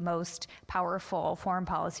the most powerful foreign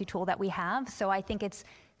policy tool that we have. So I think it's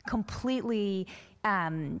completely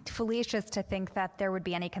fallacious to think that there would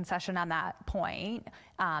be any concession on that point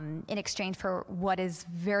in exchange for what is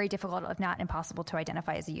very difficult, if not impossible, to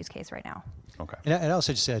identify as a use case right now. Okay. And I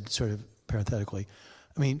also just said, sort of parenthetically,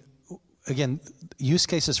 again, use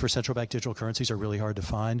cases for central bank digital currencies are really hard to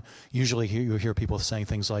find. Usually you hear people saying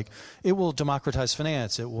things like, it will democratize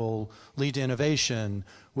finance, it will lead to innovation,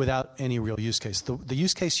 without any real use case. The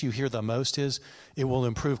use case you hear the most is, it will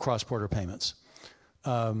improve cross-border payments.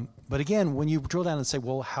 But again, when you drill down and say,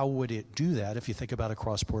 well, how would it do that? If you think about a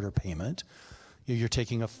cross-border payment, you're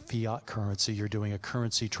taking a fiat currency, you're doing a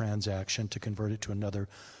currency transaction to convert it to another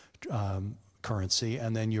currency,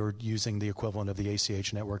 and then you're using the equivalent of the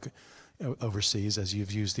ACH network overseas, as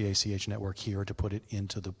you've used the ACH network here to put it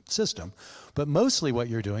into the system. But mostly what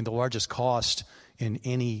you're doing, the largest cost in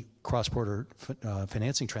any cross-border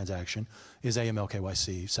financing transaction is AML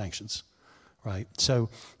KYC sanctions. Right.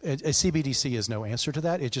 So a CBDC is no answer to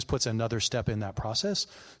that. It just puts another step in that process.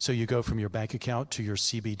 So you go from your bank account to your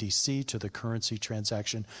CBDC to the currency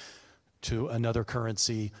transaction to another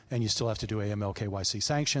currency, and you still have to do AML KYC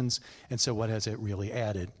sanctions. And so what has it really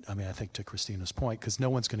added? I think to Christina's point, because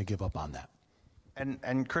no one's going to give up on that.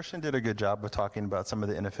 And Christian did a good job of talking about some of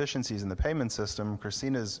the inefficiencies in the payment system.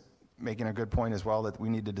 Christina's making a good point as well, that we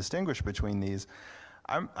need to distinguish between these.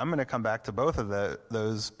 I'm going to come back to both of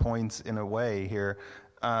those points in a way here.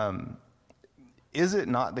 Is it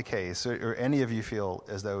not the case, or any of you feel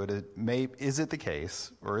as though is it the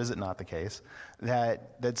case, or is it not the case,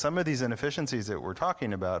 that some of these inefficiencies that we're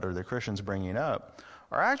talking about, or that Christian's bringing up,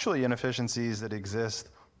 are actually inefficiencies that exist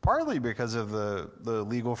partly because of the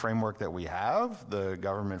legal framework that we have, the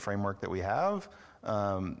government framework that we have,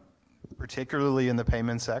 particularly in the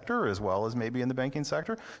payment sector as well as maybe in the banking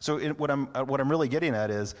sector? So what I'm really getting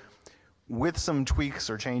at is, with some tweaks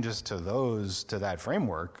or changes to that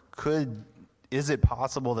framework, is it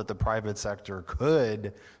possible that the private sector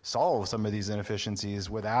could solve some of these inefficiencies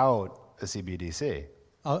without a CBDC?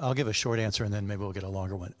 I'll give a short answer, and then maybe we'll get a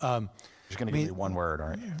longer one. You're going to give me one word,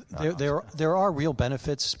 aren't you? There are real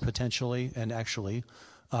benefits, potentially, and actually,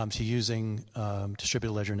 to using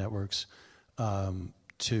distributed ledger networks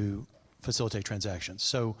to facilitate transactions.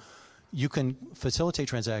 So You can facilitate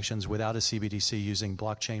transactions without a CBDC using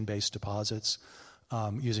blockchain-based deposits,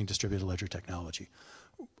 using distributed ledger technology.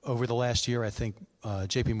 Over the last year, I think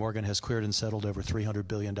JP Morgan has cleared and settled over $300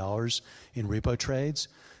 billion in repo trades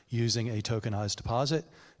using a tokenized deposit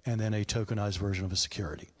and then a tokenized version of a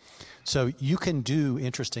security. So you can do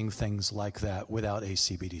interesting things like that without a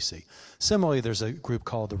CBDC. Similarly, there's a group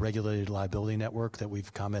called the Regulated Liability Network that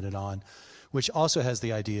we've commented on, which also has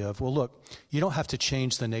the idea of, well, look, you don't have to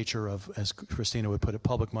change the nature of, as Christina would put it,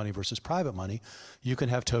 public money versus private money. You can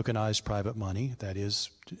have tokenized private money, that is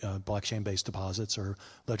blockchain-based deposits or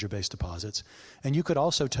ledger-based deposits. And you could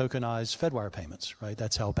also tokenize Fedwire payments, right?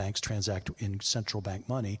 That's how banks transact in central bank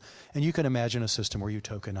money. And you can imagine a system where you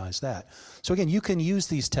tokenize that. So again, you can use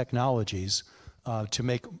these technologies to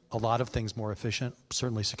make a lot of things more efficient,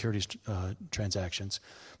 certainly securities transactions.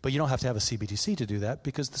 But you don't have to have a CBDC to do that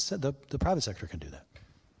because the private sector can do that.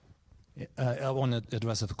 I want to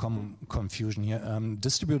address a common confusion here.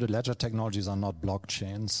 Distributed ledger technologies are not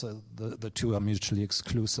blockchains. The two are mutually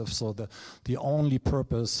exclusive. So the only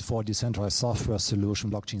purpose for decentralized software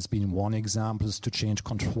solution, blockchains being one example, is to change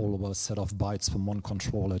control over a set of bytes from one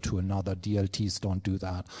controller to another. DLTs don't do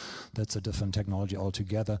that. That's a different technology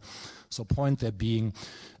altogether. So point there being,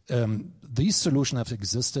 these solutions have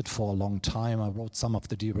existed for a long time. I wrote some of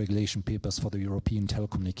the deregulation papers for the European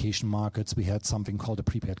telecommunication markets. We had something called a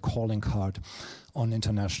prepaid calling card on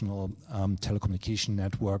international telecommunication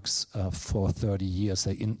networks for 30 years.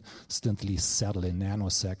 They instantly settle in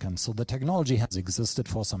nanoseconds. So the technology has existed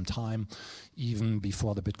for some time, even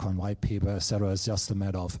before the Bitcoin white paper, et cetera. It's just a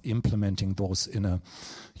matter of implementing those in a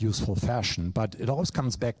useful fashion. But it always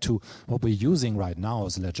comes back to what we're using right now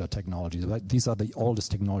as ledger technologies. Right? These are the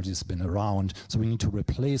oldest technologies that have been around. So we need to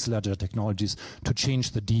replace ledger technologies to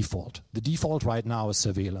change the default. The default right now is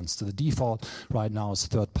surveillance. The default right now is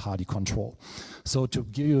third-party control. So to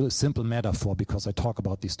give you a simple metaphor, because I talk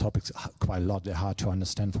about these topics quite a lot, they're hard to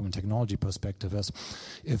understand from a technology perspective, is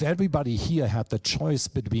if everybody here had the choice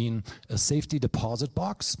between a safety deposit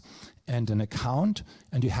box and an account,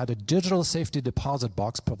 and you had a digital safety deposit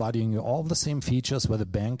box providing you all the same features where the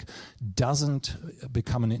bank doesn't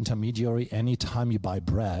become an intermediary anytime you buy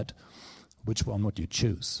bread, which one would you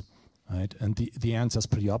choose? Right? And the answer is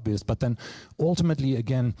pretty obvious. But then ultimately,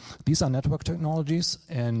 again, these are network technologies,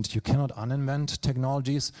 and you cannot uninvent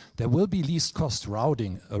technologies. There will be least cost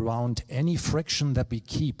routing around any friction that we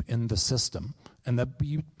keep in the system, and that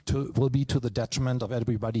will be to the detriment of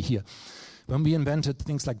everybody here. When we invented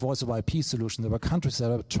things like voice over IP solutions, there were countries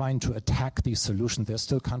that are trying to attack these solutions. There are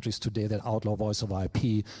still countries today that outlaw voice over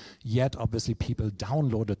IP, yet obviously people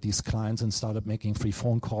downloaded these clients and started making free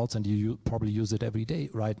phone calls, and you probably use it every day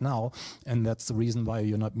right now, and that's the reason why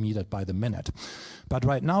you're not metered by the minute. But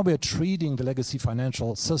right now we're treating the legacy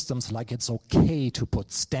financial systems like it's okay to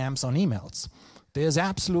put stamps on emails. There's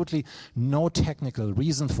absolutely no technical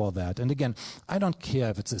reason for that. And again, I don't care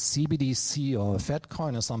if it's a CBDC or a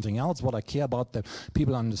FedCoin or something else. What I care about that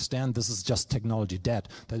people understand this is just technology debt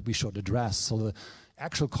that we should address. So the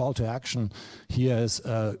actual call to action here is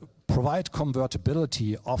provide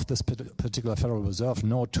convertibility of this particular Federal Reserve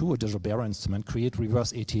note to a digital bearer instrument, create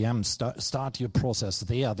reverse ATM, start your process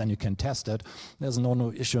there, then you can test it. There's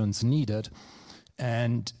no issuance needed.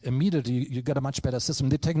 And immediately you get a much better system.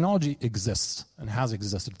 The technology exists and has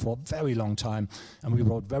existed for a very long time, and we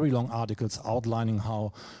wrote very long articles outlining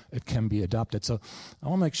how it can be adapted. So I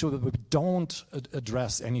want to make sure that we don't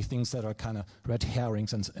address any things that are kind of red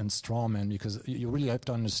herrings and straw men, because you really have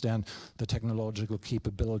to understand the technological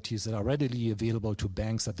capabilities that are readily available to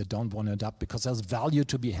banks that they don't want to adapt, because there's value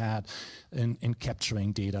to be had in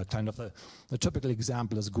capturing data. Kind of the typical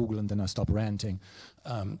example is Google, and then I stop ranting,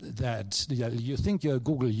 that you think you're a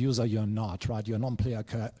Google user, you're not, right? You're a non-player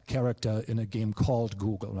character in a game called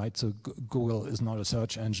Google, right? So Google is not a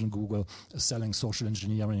search engine. Google is selling social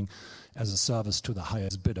engineering as a service to the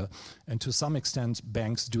highest bidder. And to some extent,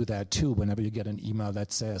 banks do that too. Whenever you get an email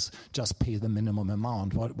that says, just pay the minimum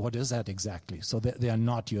amount, what is that exactly? So they are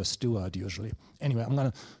not your steward usually. Anyway, I'm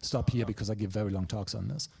going to stop here because I give very long talks on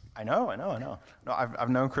this. I know. No, I've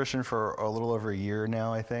known Christian for a little over a year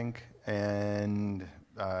now, I think. And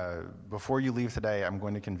before you leave today, I'm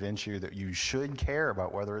going to convince you that you should care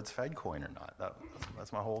about whether it's FedCoin or not.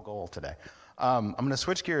 That's my whole goal today. I'm going to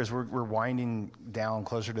switch gears. We're winding down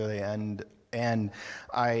closer to the end, and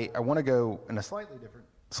I want to go in a slightly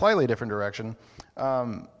different direction.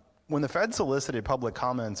 When the Fed solicited public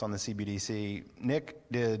comments on the CBDC, Nick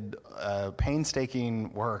did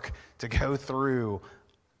painstaking work to go through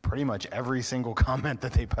pretty much every single comment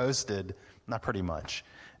that they posted. Not pretty much.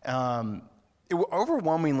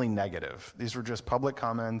 overwhelmingly negative. These were just public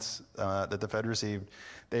comments that the Fed received.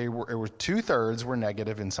 It was 2/3 were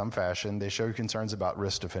negative in some fashion. They showed concerns about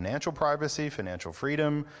risk to financial privacy, financial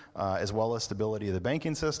freedom, as well as stability of the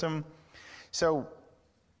banking system. So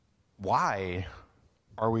why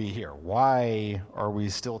are we here? Why are we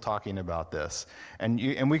still talking about this?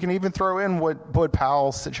 And we can even throw in what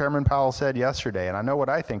Chairman Powell said yesterday, and I know what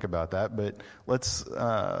I think about that, but I'm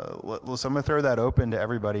going to throw that open to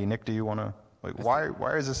everybody. Nick, do you want to,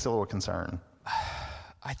 why is this still a concern?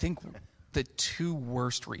 I think the two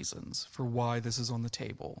worst reasons for why this is on the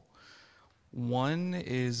table. One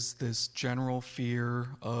is this general fear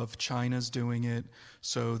of China's doing it,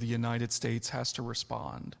 so the United States has to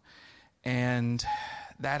respond. And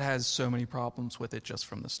that has so many problems with it just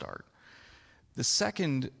from the start. The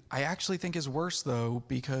second, I actually think is worse though,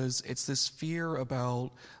 because it's this fear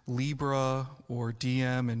about Libra or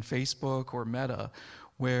Diem and Facebook or Meta,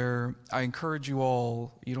 where I encourage you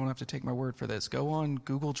all, you don't have to take my word for this, go on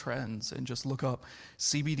Google Trends and just look up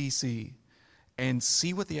CBDC and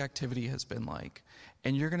see what the activity has been like.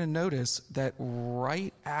 And you're gonna notice that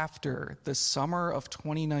right after the summer of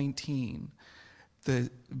 2019,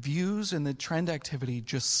 the views and the trend activity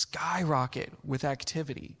just skyrocket with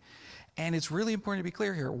activity. And it's really important to be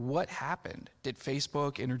clear here. What happened? Did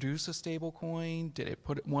Facebook introduce a stable coin? Did it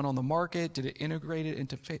put one on the market? Did it integrate it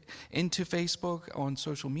into Facebook on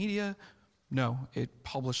social media? No, it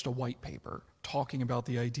published a white paper talking about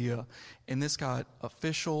the idea. And this got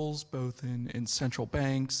officials, both in central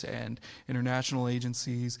banks and international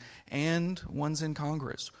agencies, and ones in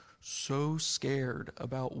Congress, so scared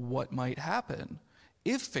about what might happen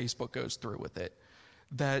if Facebook goes through with it,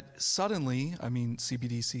 that suddenly, I mean,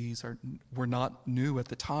 CBDCs were not new at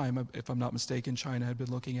the time. If I'm not mistaken, China had been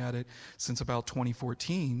looking at it since about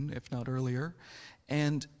 2014, if not earlier.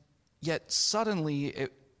 And yet suddenly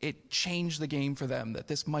it changed the game for them, that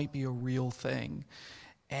this might be a real thing.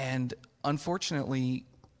 And unfortunately,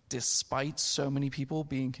 despite so many people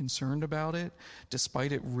being concerned about it,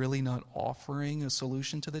 despite it really not offering a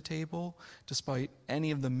solution to the table, despite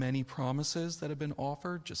any of the many promises that have been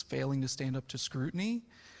offered just failing to stand up to scrutiny,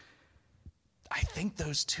 I think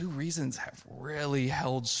those two reasons have really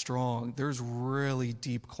held strong. There's really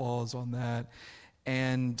deep claws on that.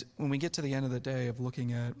 And when we get to the end of the day of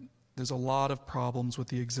looking at, there's a lot of problems with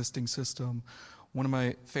the existing system. One of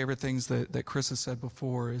my favorite things that Chris has said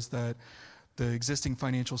before is that the existing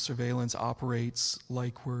financial surveillance operates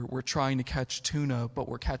like we're trying to catch tuna, but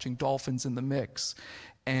we're catching dolphins in the mix.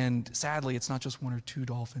 And sadly, it's not just one or two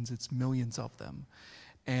dolphins, it's millions of them.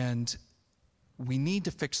 And we need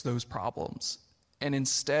to fix those problems. And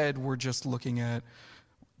instead, we're just looking at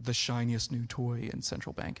the shiniest new toy in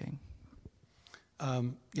central banking.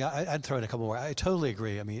 I'd throw in a couple more. I totally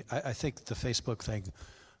agree. I mean, I think the Facebook thing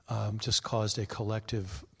just caused a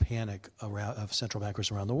collective panic of central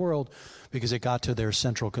bankers around the world, because it got to their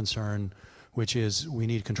central concern, which is we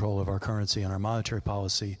need control of our currency and our monetary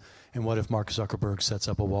policy. And what if Mark Zuckerberg sets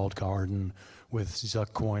up a walled garden with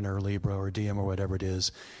Zuckcoin or Libra or Diem or whatever it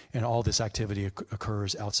is, and all this activity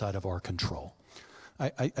occurs outside of our control?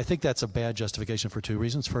 I think that's a bad justification for two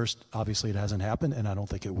reasons. First, obviously it hasn't happened, and I don't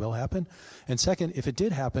think it will happen. And second, if it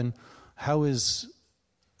did happen, how is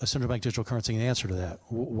a central bank digital currency an answer to that?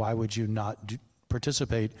 Why would you not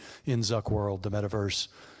participate in Zuck World, the metaverse,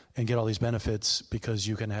 and get all these benefits because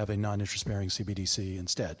you can have a non-interest-bearing CBDC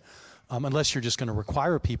instead? Unless you're just going to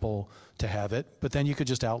require people to have it, but then you could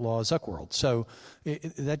just outlaw Zuck World. So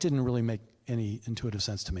that didn't really make any intuitive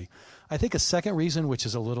sense to me. I think a second reason, which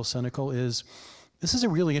is a little cynical, is this is a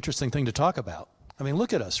really interesting thing to talk about. I mean,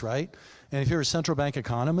 look at us, right? And if you're a central bank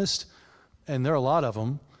economist, and there are a lot of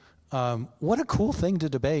them, what a cool thing to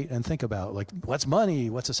debate and think about. Like, what's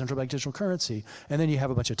money? What's a central bank digital currency? And then you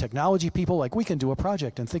have a bunch of technology people, like we can do a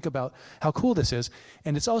project and think about how cool this is.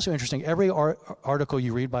 And it's also interesting, every article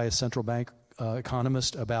you read by a central bank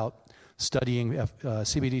economist about studying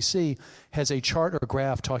CBDC has a chart or a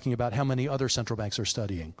graph talking about how many other central banks are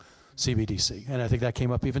studying CBDC. And I think that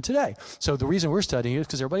came up even today. So the reason we're studying it is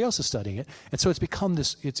because everybody else is studying it. And so it's become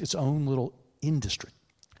its own little industry.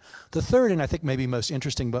 The third, and I think maybe most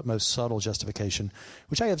interesting but most subtle justification,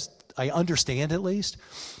 which I understand at least,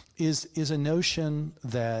 is a notion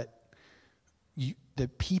that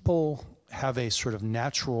that people have a sort of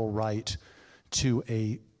natural right to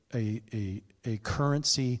a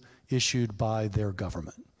currency issued by their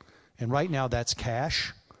government. And right now that's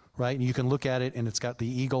cash. Right? And you can look at it and it's got the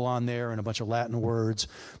eagle on there and a bunch of Latin words,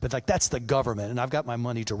 but like that's the government, and I've got my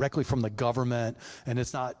money directly from the government, and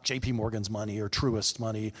it's not JP Morgan's money or Truist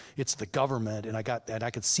money, it's the government, and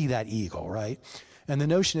I could see that eagle, right? And the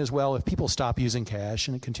notion is, well, if people stop using cash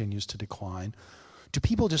and it continues to decline, do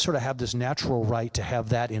people just sort of have this natural right to have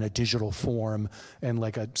that in a digital form and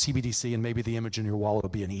like a CBDC, and maybe the image in your wallet will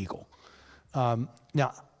be an eagle?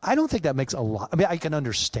 Now, I don't think that makes a lot. I mean, I can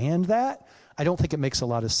understand that. I don't think it makes a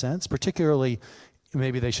lot of sense, particularly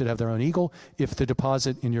maybe they should have their own eagle if the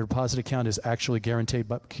deposit in your deposit account is actually guaranteed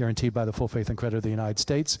by the full faith and credit of the United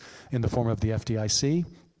States in the form of the FDIC.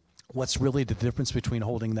 What's really the difference between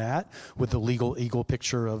holding that with the legal eagle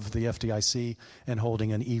picture of the FDIC and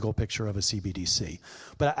holding an eagle picture of a CBDC?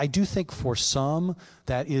 But I do think for some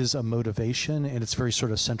that is a motivation, and it's very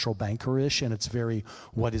sort of central banker-ish, and it's very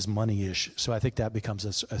what is money-ish. So I think that becomes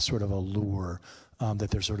a sort of a lure that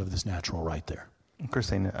there's sort of this natural right there.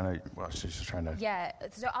 Christine, I know, well, she's just trying to... Yeah,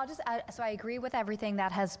 so I'll just add, so I agree with everything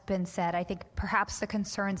that has been said. I think perhaps the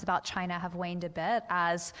concerns about China have waned a bit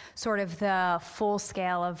as sort of the full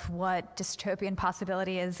scale of what dystopian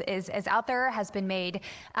possibility is out there has been made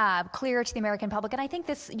clear to the American public. And I think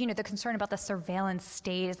this, the concern about the surveillance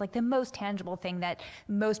state is like the most tangible thing that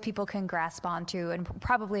most people can grasp onto and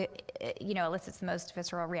probably, elicits the most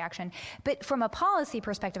visceral reaction. But from a policy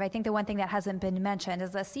perspective, I think the one thing that hasn't been mentioned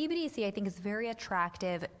is the CBDC, I think, is very attractive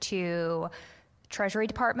to Treasury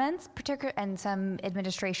departments, and some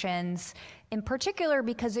administrations in particular,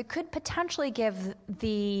 because it could potentially give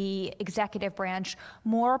the executive branch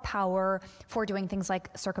more power for doing things like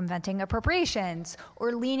circumventing appropriations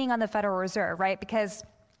or leaning on the Federal Reserve, right? Because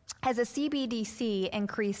as a CBDC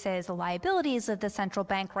increases the liabilities of the central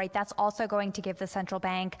bank, right, that's also going to give the central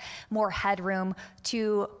bank more headroom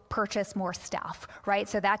to purchase more stuff, right?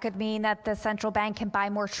 So that could mean that the central bank can buy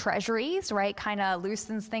more treasuries, right? Kind of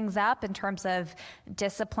loosens things up in terms of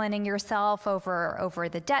disciplining yourself over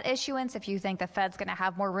the debt issuance. If you think the Fed's going to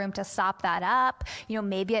have more room to sop that up,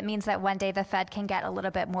 maybe it means that one day the Fed can get a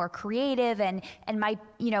little bit more creative and might,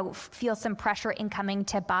 feel some pressure incoming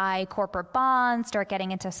to buy corporate bonds, start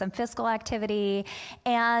getting into some fiscal activity.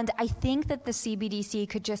 And I think that the CBDC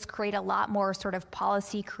could just create a lot more sort of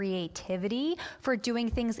policy creativity for doing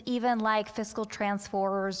things even like fiscal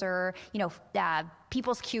transfers or,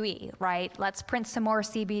 people's QE, right? Let's print some more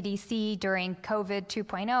CBDC during COVID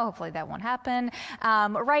 2.0. Hopefully that won't happen,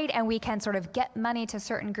 right? And we can sort of get money to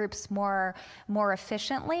certain groups more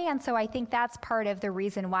efficiently. And so I think that's part of the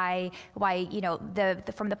reason why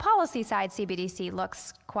from the policy side, CBDC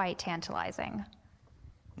looks quite tantalizing.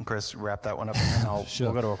 Chris, wrap that one up, and then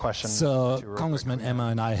we'll go to a question. So Congressman Emmer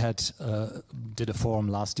and I did a forum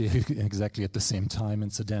last year exactly at the same time,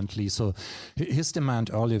 incidentally. So his demand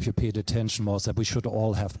earlier, if you paid attention, was that we should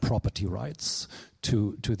all have property rights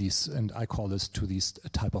to these, and I call this to these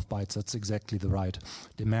type of bytes. That's exactly the right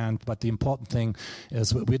demand. But the important thing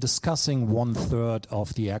is we're discussing 1/3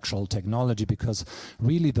 of the actual technology, because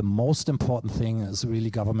really the most important thing is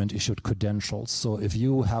really government issued credentials. So if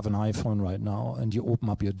you have an iPhone right now and you open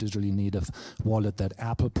up your digitally native wallet that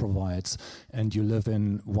Apple provides, and you live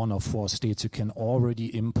in one of 4 states, you can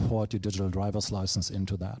already import your digital driver's license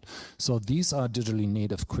into that. So these are digitally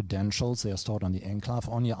native credentials. They are stored on the enclave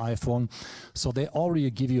on your iPhone. So they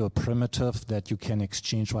already give you a primitive that you can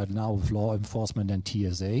exchange right now with law enforcement and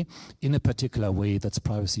TSA in a particular way that's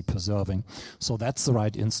privacy preserving. So that's the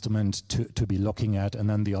right instrument to be looking at. And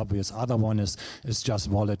then the obvious other one is just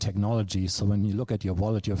wallet technology. So when you look at your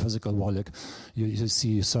wallet, your physical wallet, you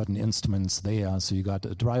see certain instruments there. So you got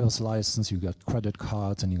a driver's license, you got credit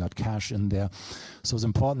cards, and you got cash in there. So it's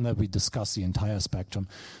important that we discuss the entire spectrum.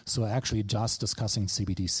 So actually just discussing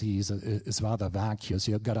CBDCs is rather vacuous.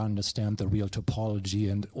 You've got to understand the real topology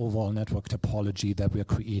and overall network topology that we're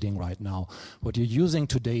creating right now. What you're using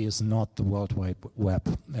today is not the World Wide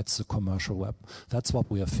Web. That's the commercial web. That's what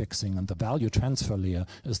we are fixing. And the value transfer layer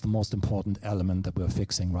is the most important element that we're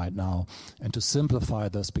fixing right now. And to simplify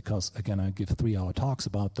this, because again, I give 3-hour talks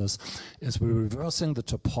about this, is we're reversing the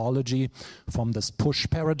topology from this push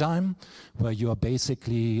paradigm, where you are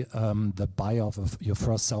basically the buyer of your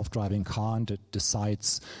first self-driving car and it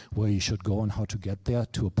decides where you should go and how to get there,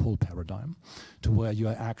 to a pull paradigm, to where you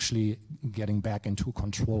are actually getting back into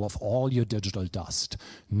control of all your digital dust,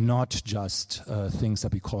 not just things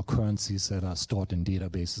that we call currencies that are stored in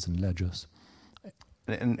databases and ledgers.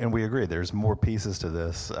 And we agree, there's more pieces to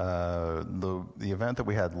this. The event that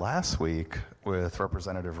we had last week with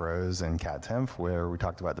Representative Rose and Kat Timpf, where we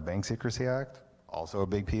talked about the Bank Secrecy Act, also a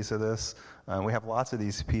big piece of this. We have lots of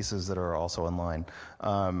these pieces that are also online.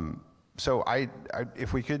 So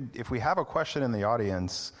if we have a question in the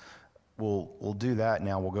audience, we'll do that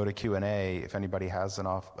now. We'll go to Q&A. If anybody has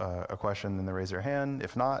a question, then they raise their hand.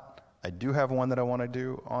 If not, I do have one that I want to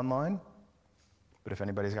do online. But if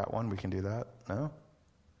anybody's got one, we can do that. No?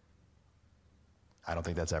 I don't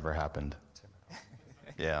think that's ever happened.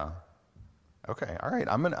 Yeah. Okay. All right.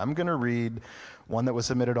 I'm gonna read one that was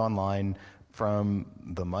submitted online from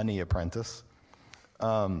the Money Apprentice.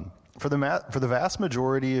 For the vast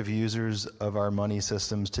majority of users of our money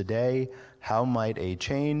systems today, how might a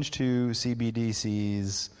change to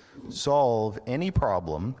CBDCs solve any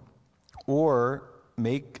problem or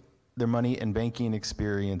make their money and banking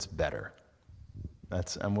experience better?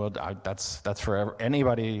 That's for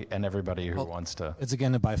anybody and everybody who wants to. It's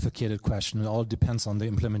again a bifurcated question. It all depends on the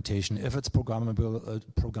implementation. If it's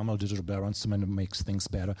programmable digital bearer instrument, it makes things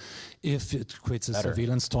better. If it creates a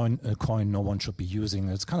surveillance coin, no one should be using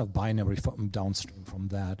it. It's kind of binary downstream from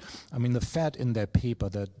that. I mean, the Fed in their paper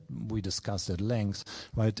that we discussed at length,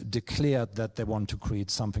 right, declared that they want to create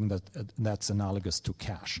something that's analogous to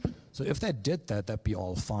cash. So if they did that, that'd be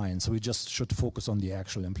all fine. So we just should focus on the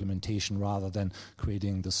actual implementation rather than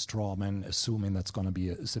creating the straw man, assuming that's going to be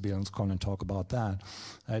a surveillance coin and talk about that.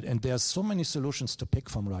 Right? And there's so many solutions to pick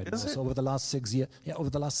from right now. So over the last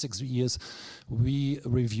 6 years, we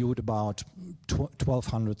reviewed about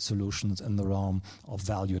 1,200 solutions in the realm of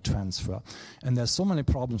value transfer. And there's so many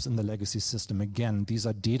problems in the legacy system. Again, these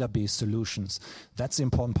are database solutions. That's the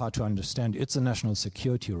important part to understand. It's a national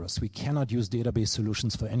security risk. We cannot use database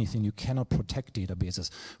solutions for anything. You cannot protect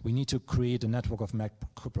databases. We need to create a network of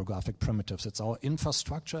cryptographic primitives. It's our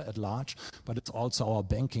infrastructure at large, but it's also our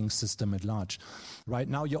banking system at large. Right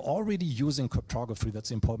now, you're already using cryptography. That's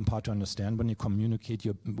the important part to understand. When you communicate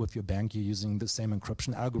with your bank, you're using the same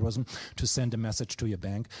encryption algorithm to send a message to your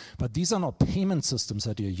bank. But these are not payment systems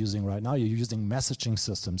that you're using right now. You're using messaging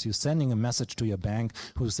systems. You're sending a message to your bank,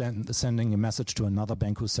 who's sending a message to another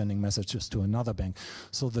bank, who's sending messages to another bank.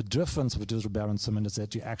 So the difference with digital bearer instrument is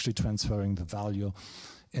that you're actually transferring the value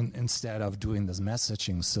instead of doing this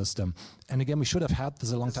messaging system. And again, we should have had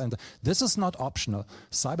this a long time. This is not optional.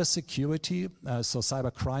 Cybersecurity, so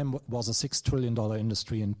cybercrime was a $6 trillion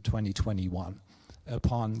industry in 2021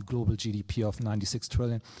 upon global GDP of $96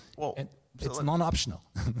 trillion. Well, it's non-optional.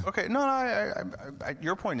 Okay, no,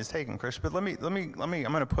 your point is taken, Chris. But let me. I'm going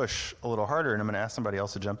to push a little harder, and I'm going to ask somebody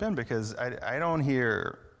else to jump in because I don't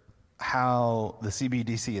hear how the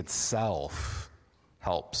CBDC itself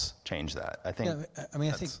helps change that. I think. Yeah, I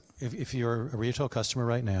mean, I think if you're a retail customer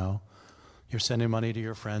right now, you're sending money to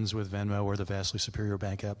your friends with Venmo or the vastly superior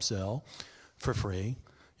bank app Zelle for free.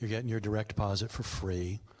 You're getting your direct deposit for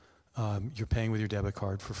free. You're paying with your debit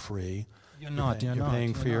card for free. You're not. You're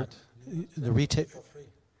paying for your the retail.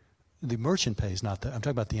 The merchant pays, not the. I'm talking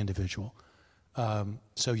about the individual.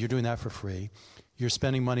 So you're doing that for free. You're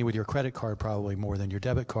spending money with your credit card probably more than your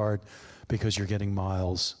debit card because you're getting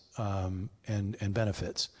miles and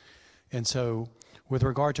benefits. And so with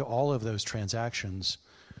regard to all of those transactions,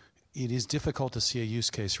 it is difficult to see a use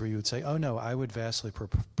case where you would say, oh no, I would vastly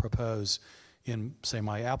propose in, say,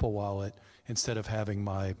 my Apple Wallet, instead of having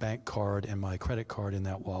my bank card and my credit card in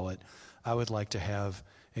that wallet, I would like to have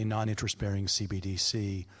a non-interest-bearing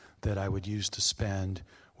CBDC that I would use to spend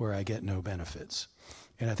where I get no benefits.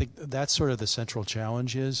 And I think that's sort of the central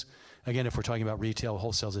challenge is, again, if we're talking about retail,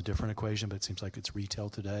 wholesale is a different equation, but it seems like it's retail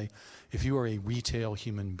today. If you are a retail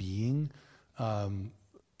human being,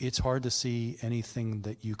 it's hard to see anything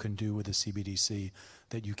that you can do with a CBDC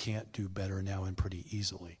that you can't do better now and pretty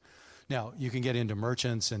easily. Now, you can get into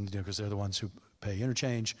merchants, and because they're the ones who pay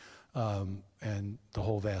interchange, and the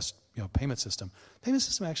whole vast payment system. Payment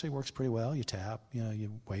system actually works pretty well. You tap,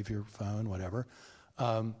 you wave your phone, whatever.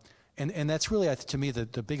 And that's really, to me,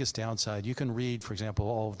 the biggest downside. You can read, for example,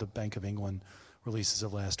 all of the Bank of England releases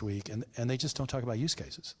of last week, and they just don't talk about use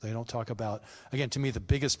cases. They don't talk about, again, to me, the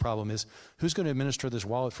biggest problem is who's going to administer this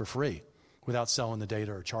wallet for free without selling the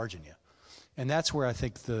data or charging you? And that's where I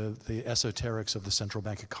think the esoterics of the central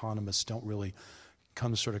bank economists don't really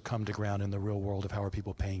come to ground in the real world of how are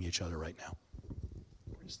people paying each other right now.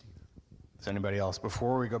 Does anybody else,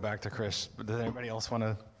 before we go back to Chris, does anybody else want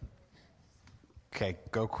to? Okay,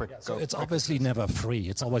 go quick. Yeah, so it's obviously never free.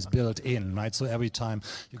 It's always built in, right? So every time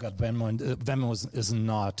you got Venmo, and Venmo is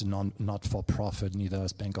not for profit, neither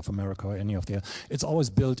is Bank of America or any of the. It's always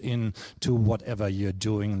built in to whatever you're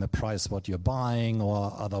doing, the price what you're buying,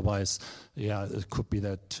 or otherwise, it could be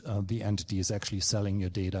that the entity is actually selling your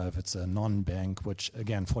data if it's a non-bank, which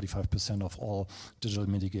again, 45% of all digital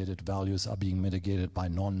mitigated values are being mitigated by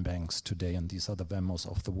non-banks today, and these are the Venmos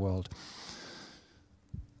of the world.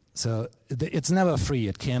 So it's never free.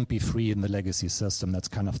 It can't be free in the legacy system. That's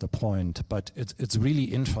kind of the point. But it's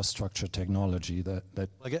really infrastructure technology that.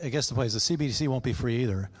 I guess the point is the CBDC won't be free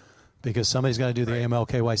either. Because somebody's got to do the AML,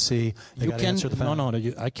 KYC. They got to answer the phone.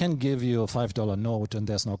 I can give you a $5 note, and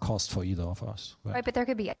there's no cost for either of us. Right, but there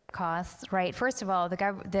could be costs, right? First of all,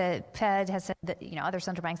 the Fed has said that, other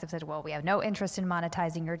central banks have said, well, we have no interest in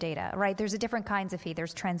monetizing your data, right? There's a different kinds of fee.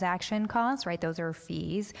 There's transaction costs, right? Those are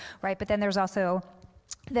fees, right? But then there's also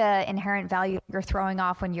the inherent value you're throwing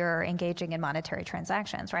off when you're engaging in monetary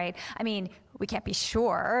transactions, right? I mean, we can't be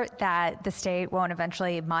sure that the state won't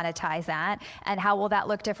eventually monetize that. And how will that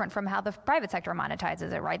look different from how the private sector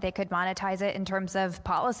monetizes it, right? They could monetize it in terms of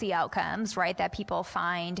policy outcomes, right, that people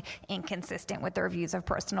find inconsistent with their views of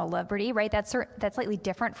personal liberty, right? That's slightly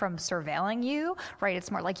different from surveilling you, right?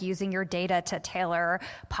 It's more like using your data to tailor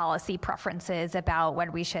policy preferences about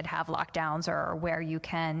when we should have lockdowns or where you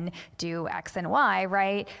can do X and Y,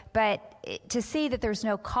 right? But to say that there's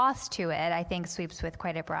no cost to it, I think sweeps with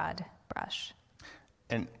quite a broad brush.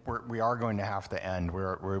 And we are going to have to end. We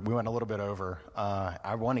went a little bit over.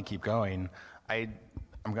 I want to keep going. I'm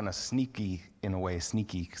going to sneakily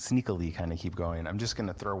kind of keep going. I'm just going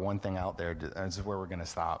to throw one thing out there. This is where we're going to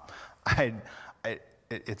stop.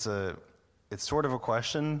 It's sort of a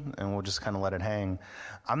question, and we'll just kind of let it hang.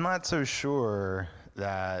 I'm not so sure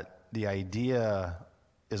that the idea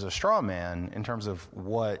is a straw man in terms of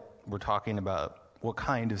what we're talking about, what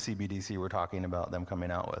kind of CBDC we're talking about them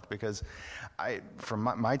coming out with. Because from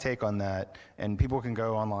my take on that, and people can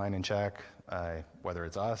go online and check whether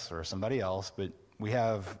it's us or somebody else, but we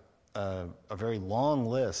have a very long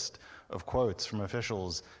list of quotes from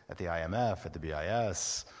officials at the IMF, at the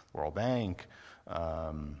BIS, World Bank,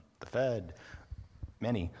 the Fed,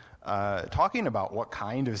 many, talking about what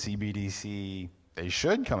kind of CBDC they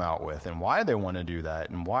should come out with and why they want to do that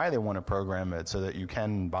and why they want to program it so that you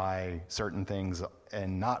can buy certain things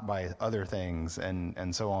and not buy other things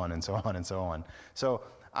and so on and so on and so on. So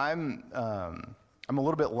I'm a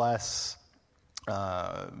little bit less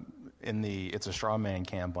in the it's a straw man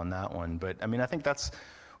camp on that one. But I mean, I think that's,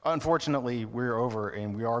 unfortunately, we're over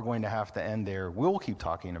and we are going to have to end there. We'll keep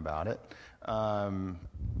talking about it.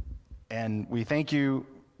 And we thank you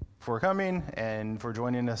for coming and for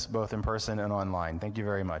joining us both in person and online. Thank you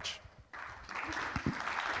very much.